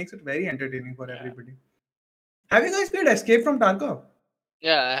care. It makes it very entertaining for everybody. Have you guys played Escape from Tarkov?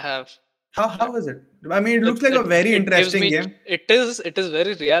 Yeah, I have. How is it? I mean, it looks like a very It gives interesting me. game. It is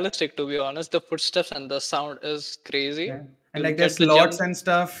very realistic, to be honest. The footsteps and the sound is crazy. Yeah. And You like there's get the slots jump. and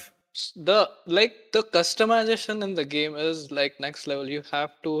stuff. The customization in the game is like next level. You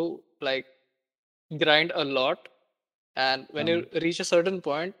have to like grind a lot, and when you reach a certain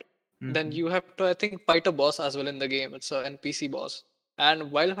point, then you have to, I think, fight a boss as well in the game. It's an NPC boss,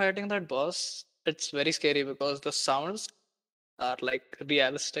 and while fighting that boss, it's very scary because the sounds are like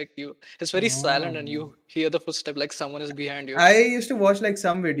realistic. It's very silent, and you hear the footstep like someone is behind you. I used to watch like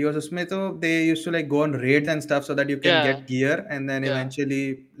some videos. Usme to they used to like go on raids and stuff so that you can Yeah, get gear, and then yeah,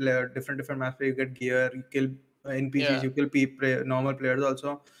 eventually different maps where you get gear, you kill NPCs, yeah. you kill normal players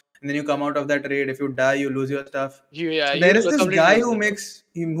also, and then you come out of that raid. If you die, you lose your stuff. Yeah, So you there is this completely guy lose who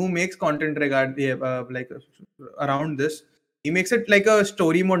it. makes content around this. He makes it like a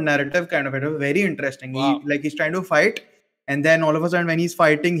story mode narrative kind of it. Very interesting. Wow. He's trying to fight, and then all of a sudden when he's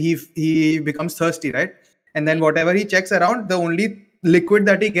fighting, he becomes thirsty, right? And then whatever he checks around, the only liquid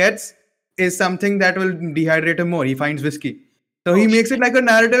that he gets is something that will dehydrate him more. He finds whiskey. So he makes it like a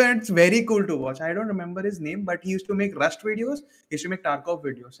narrative, and it's very cool to watch. I don't remember his name, but he used to make Rust videos. He used to make Tarkov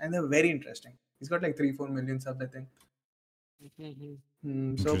videos, and they're very interesting. He's got like 3-4 million subs, I think.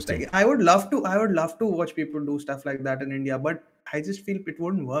 So Interesting. I would love to watch people do stuff like that in India, but I just feel it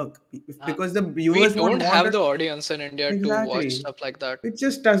wouldn't work because the We viewers don't won't have want the it. audience in India to watch Exactly. stuff like that. It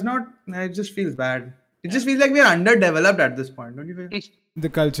just does not. It just feels bad. It just feels like we are underdeveloped at this point, don't you feel? The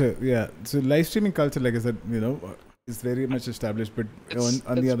culture, yeah. So live streaming culture, like I said, is very much established. But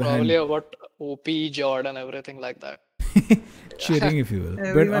on the other Probably hand, about OP, Jordan, everything like that. cheating, if you will. But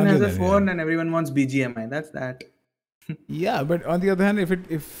Everyone on the has a other hand, phone and everyone wants BGMI. That's that. yeah. But on the other hand,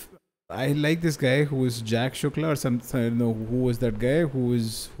 if I like this guy who is Jack Shukla or something, I don't know who was that guy who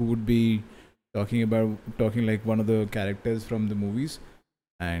would be talking like one of the characters from the movies,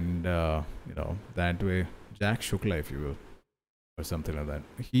 and that way, Jack Shukla, if you will. or something like that.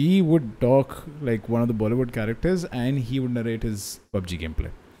 He would talk like one of the Bollywood characters, and he would narrate his PUBG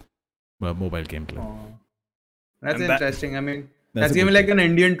gameplay, mobile gameplay. Oh. That's And that- interesting. I mean, That's that's a giving good like thing. an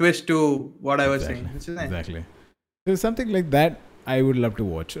Indian twist to what I was Exactly. saying. Which is nice. Exactly. So something like that I would love to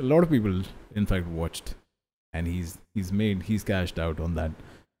watch. A lot of people, in fact, watched, and he's cashed out on that.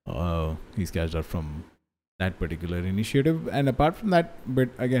 He's cashed out from that particular initiative. And apart from that, but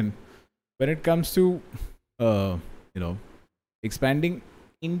again, when it comes to expanding,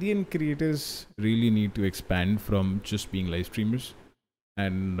 Indian creators really need to expand from just being live streamers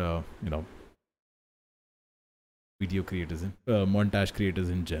and video creators and montage creators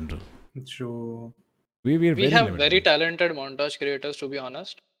in general. True. We We have very talented montage creators, to be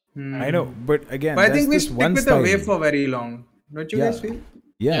honest. I know, but again, But I think we that's stick one with style. the wave for very long. Don't you Yeah. guys feel?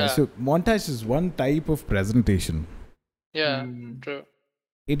 Yeah, Yeah. so montage is one type of presentation. Yeah, Hmm. true.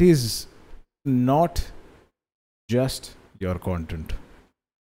 It is not just your content.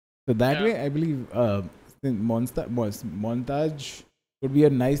 So that Yeah. way, I believe montage would be a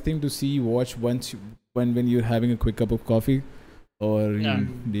nice thing to see, watch once when you're having a quick cup of coffee or Yeah.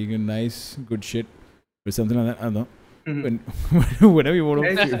 doing a nice good shit or something like that. I don't know. Mhm. Whenever you want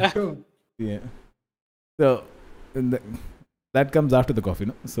to. Very true. True. Yeah. So and that comes after the coffee,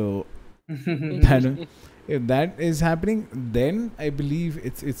 no? So that, if that is happening, then I believe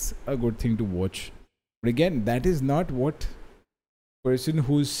it's a good thing to watch. But again, that is not what person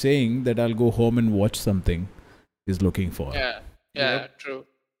who's saying that I'll go home and watch something is looking for. Yeah, yeah, true.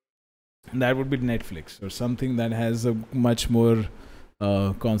 And that would be Netflix or something that has a much more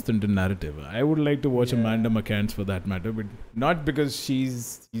constant narrative. I would like to watch Yeah. Amanda McCants for that matter, but not because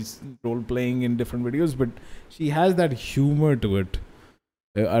she's role playing in different videos, but she has that humor to it.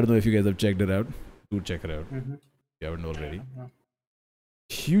 I don't know if you guys have checked her out. Do check her out Mhm. if you haven't already. Yeah.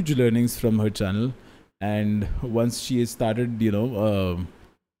 Huge learnings from her channel, and once she has started,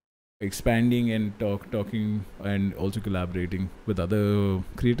 expanding and talking and also collaborating with other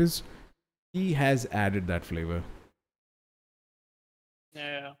creators, he has added that flavor.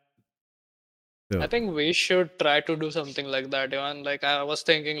 Yeah. So, I think we should try to do something like that. Even like I was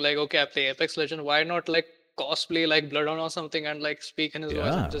thinking, like, okay, I play Apex Legend. Why not like cosplay like Bloodhound or something and like speak in his voice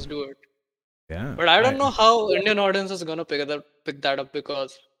Yeah. and just do it? yeah. But I don't know how Indian audience is gonna pick that up,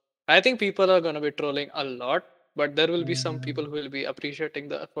 because I think people are gonna be trolling a lot, but there will be some people who will be appreciating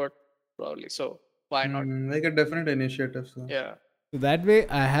the effort probably. So why not? Like a different initiative. So. Yeah. So that way,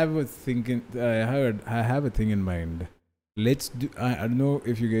 I have a thinking. I have a thing in mind. Let's do. I don't know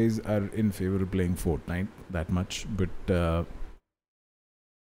if you guys are in favor of playing Fortnite that much, but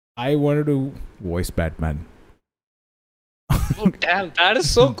I want to do voice Batman. Oh damn, that is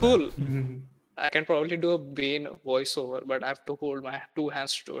so cool. Mhm. I can probably do a Bane voiceover, but I have to hold my two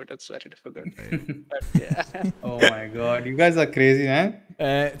hands to it. It's very difficult. But yeah. Oh my god, you guys are crazy,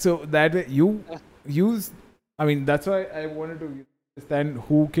 man. So that way, you use. I mean, that's why I wanted to understand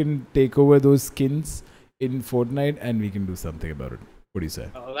who can take over those skins in Fortnite, and we can do something about it. What do you say?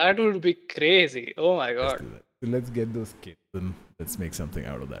 Oh, that would be crazy. Oh my Let's god. do that. So let's get those skins and let's make something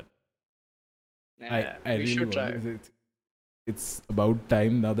out of that. Yeah, I we really should try. want it. It's about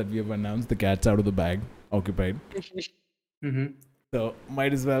time now that we have announced the cat's out of the bag, occupied. Mm-hmm. So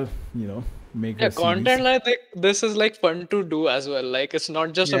might as well, make Yeah, a series. content like this is like fun to do as well. Like it's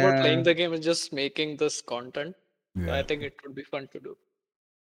not just about playing Yeah. the game, it's just making this content. So Yeah. I think it would be fun to do.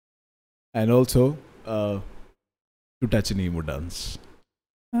 And also, to touch an emo dance.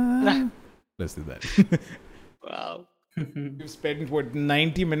 Let's do that. Wow. We've spent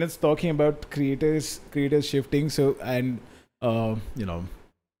 90 minutes talking about creators shifting. So and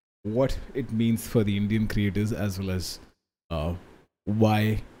what it means for the Indian creators, as well as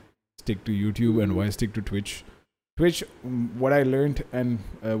why stick to YouTube and why stick to Twitch. Twitch, what I learned and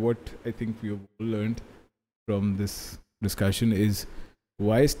what I think we've all learned from this discussion is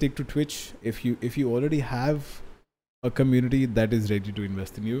why stick to Twitch if you already have a community that is ready to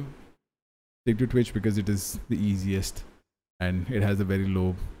invest in you. Stick to Twitch because it is the easiest and it has a very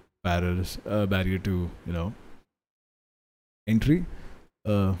low barrier to entry.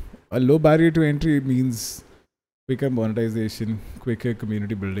 A low barrier to entry means quicker monetization, quicker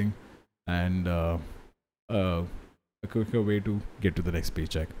community building, and a quicker way to get to the next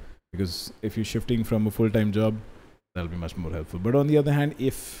paycheck. Because if you're shifting from a full-time job, that'll be much more helpful. But on the other hand,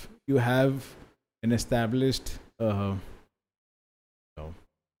 if you have an established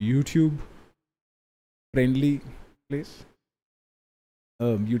YouTube friendly place,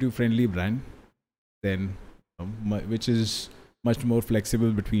 YouTube friendly brand, then which is much more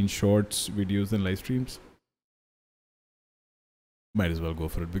flexible between shorts, videos, and live streams, might as well go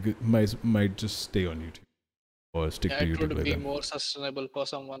for it because might just stay on YouTube. or stick Yeah, to it YouTube would like be that. more sustainable for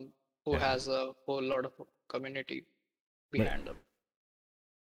someone who Yeah. has a whole lot of community behind them.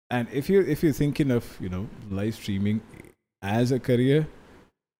 And if you're thinking of live streaming as a career,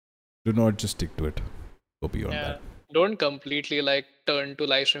 do not just stick to it. Go beyond Yeah, that. don't completely like turn to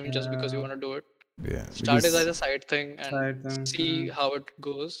live streaming just because you Yeah. want to do it. Yeah, Start it as because a side thing and Side thing, see how it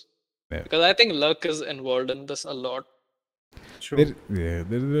goes. yeah, Because I think luck is involved in this a lot. True. there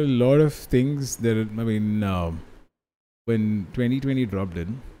are a lot of things. I mean, when 2020 dropped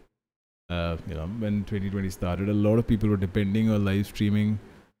in, when 2020 started, a lot of people were depending on live streaming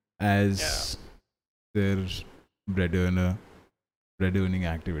as their bread earning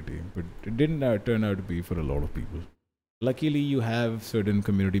activity, but it didn't turn out to be for a lot of people. Luckily, you have certain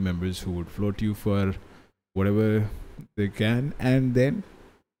community members who would float you for whatever they can, and then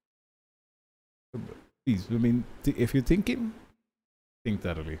please, I mean, if you're thinking, think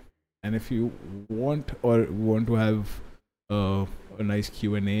thoroughly, and if you want to have a nice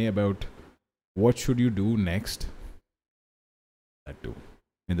Q&A about what should you do next, that too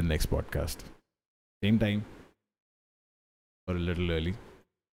in the next podcast, same time or a little early,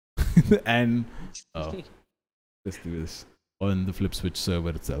 and let's do this on the Flip Switch server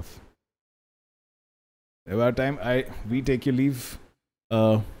itself. About time we take your leave.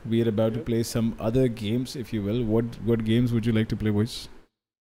 We are about to play some other games, if you will. What games would you like to play, boys?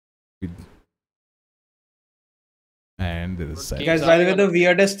 And there is What silence. Guys, games by are the we way, the gonna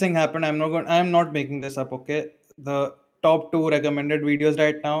weirdest thing happened. I'm not making this up, okay? The top 2 recommended videos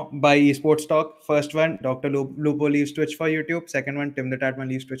right now by Esports Talk. First one, DrLupo leaves Twitch for YouTube. Second one, TimTheTatman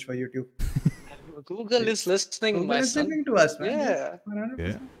leaves Twitch for YouTube. Google is listening, Google my is son. listening to us, man. Yeah. 100%.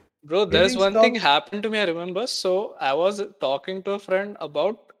 Yeah. Bro, Right. there's one thing Stop. happened to me, I remember. So I was talking to a friend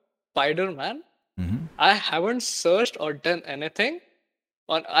about Spider-Man. Mm-hmm. I haven't searched or done anything.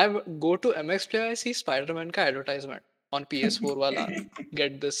 Go to MX Player, I see Spider-Man ka advertisement on PS4 wala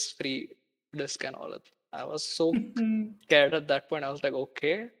get this free disc and all that. I was so scared at that point. I was like,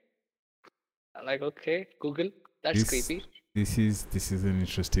 okay. I'm like, okay, Google, that's creepy. This is an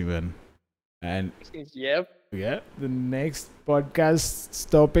interesting one, and Yep. yeah, the next podcast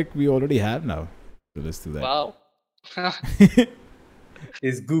topic we already have now, so let's do that. Wow.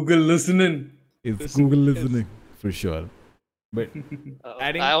 Is Google listening? It's Listen, Google yes. listening for sure. But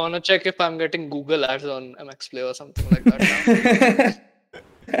adding- I want to check if I'm getting Google ads on MX Play or something like that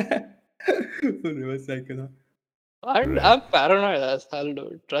now. Reverse cycle, huh? I'm paranoid as hell,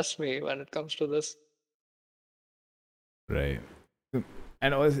 dude. Trust me when it comes to this. right.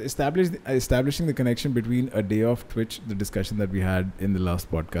 And also establishing the connection between a day of Twitch, the discussion that we had in the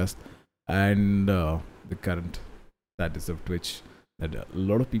last podcast, and the current status of Twitch. That a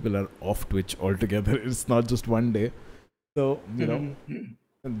lot of people are off Twitch altogether. It's not just one day. So,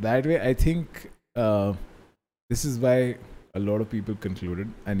 that way, I think this is why a lot of people concluded,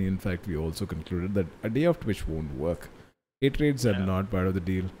 and in fact, we also concluded that a day of Twitch won't work. Hate trades are not part of the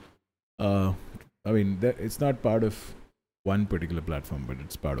deal. I mean, it's not part of one particular platform, but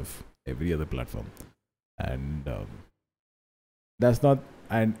it's part of every other platform. And that's not.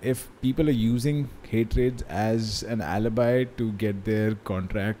 And if people are using hate trades as an alibi to get their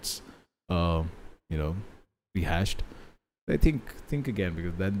contracts, rehashed, I think again,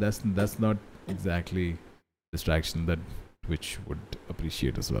 because that's not exactly distraction that Twitch would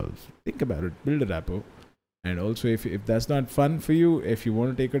appreciate as well. Think about it. Build a rapport. And also, if that's not fun for you, if you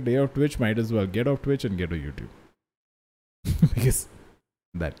want to take a day off Twitch, might as well get off Twitch and get on YouTube. Because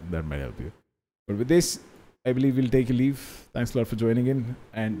that might help you. But with this, I believe we'll take a leave. Thanks a lot for joining in.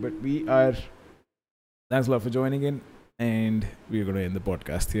 Thanks a lot for joining in. And we're going to end the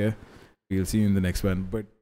podcast here. We'll see you in the next one. But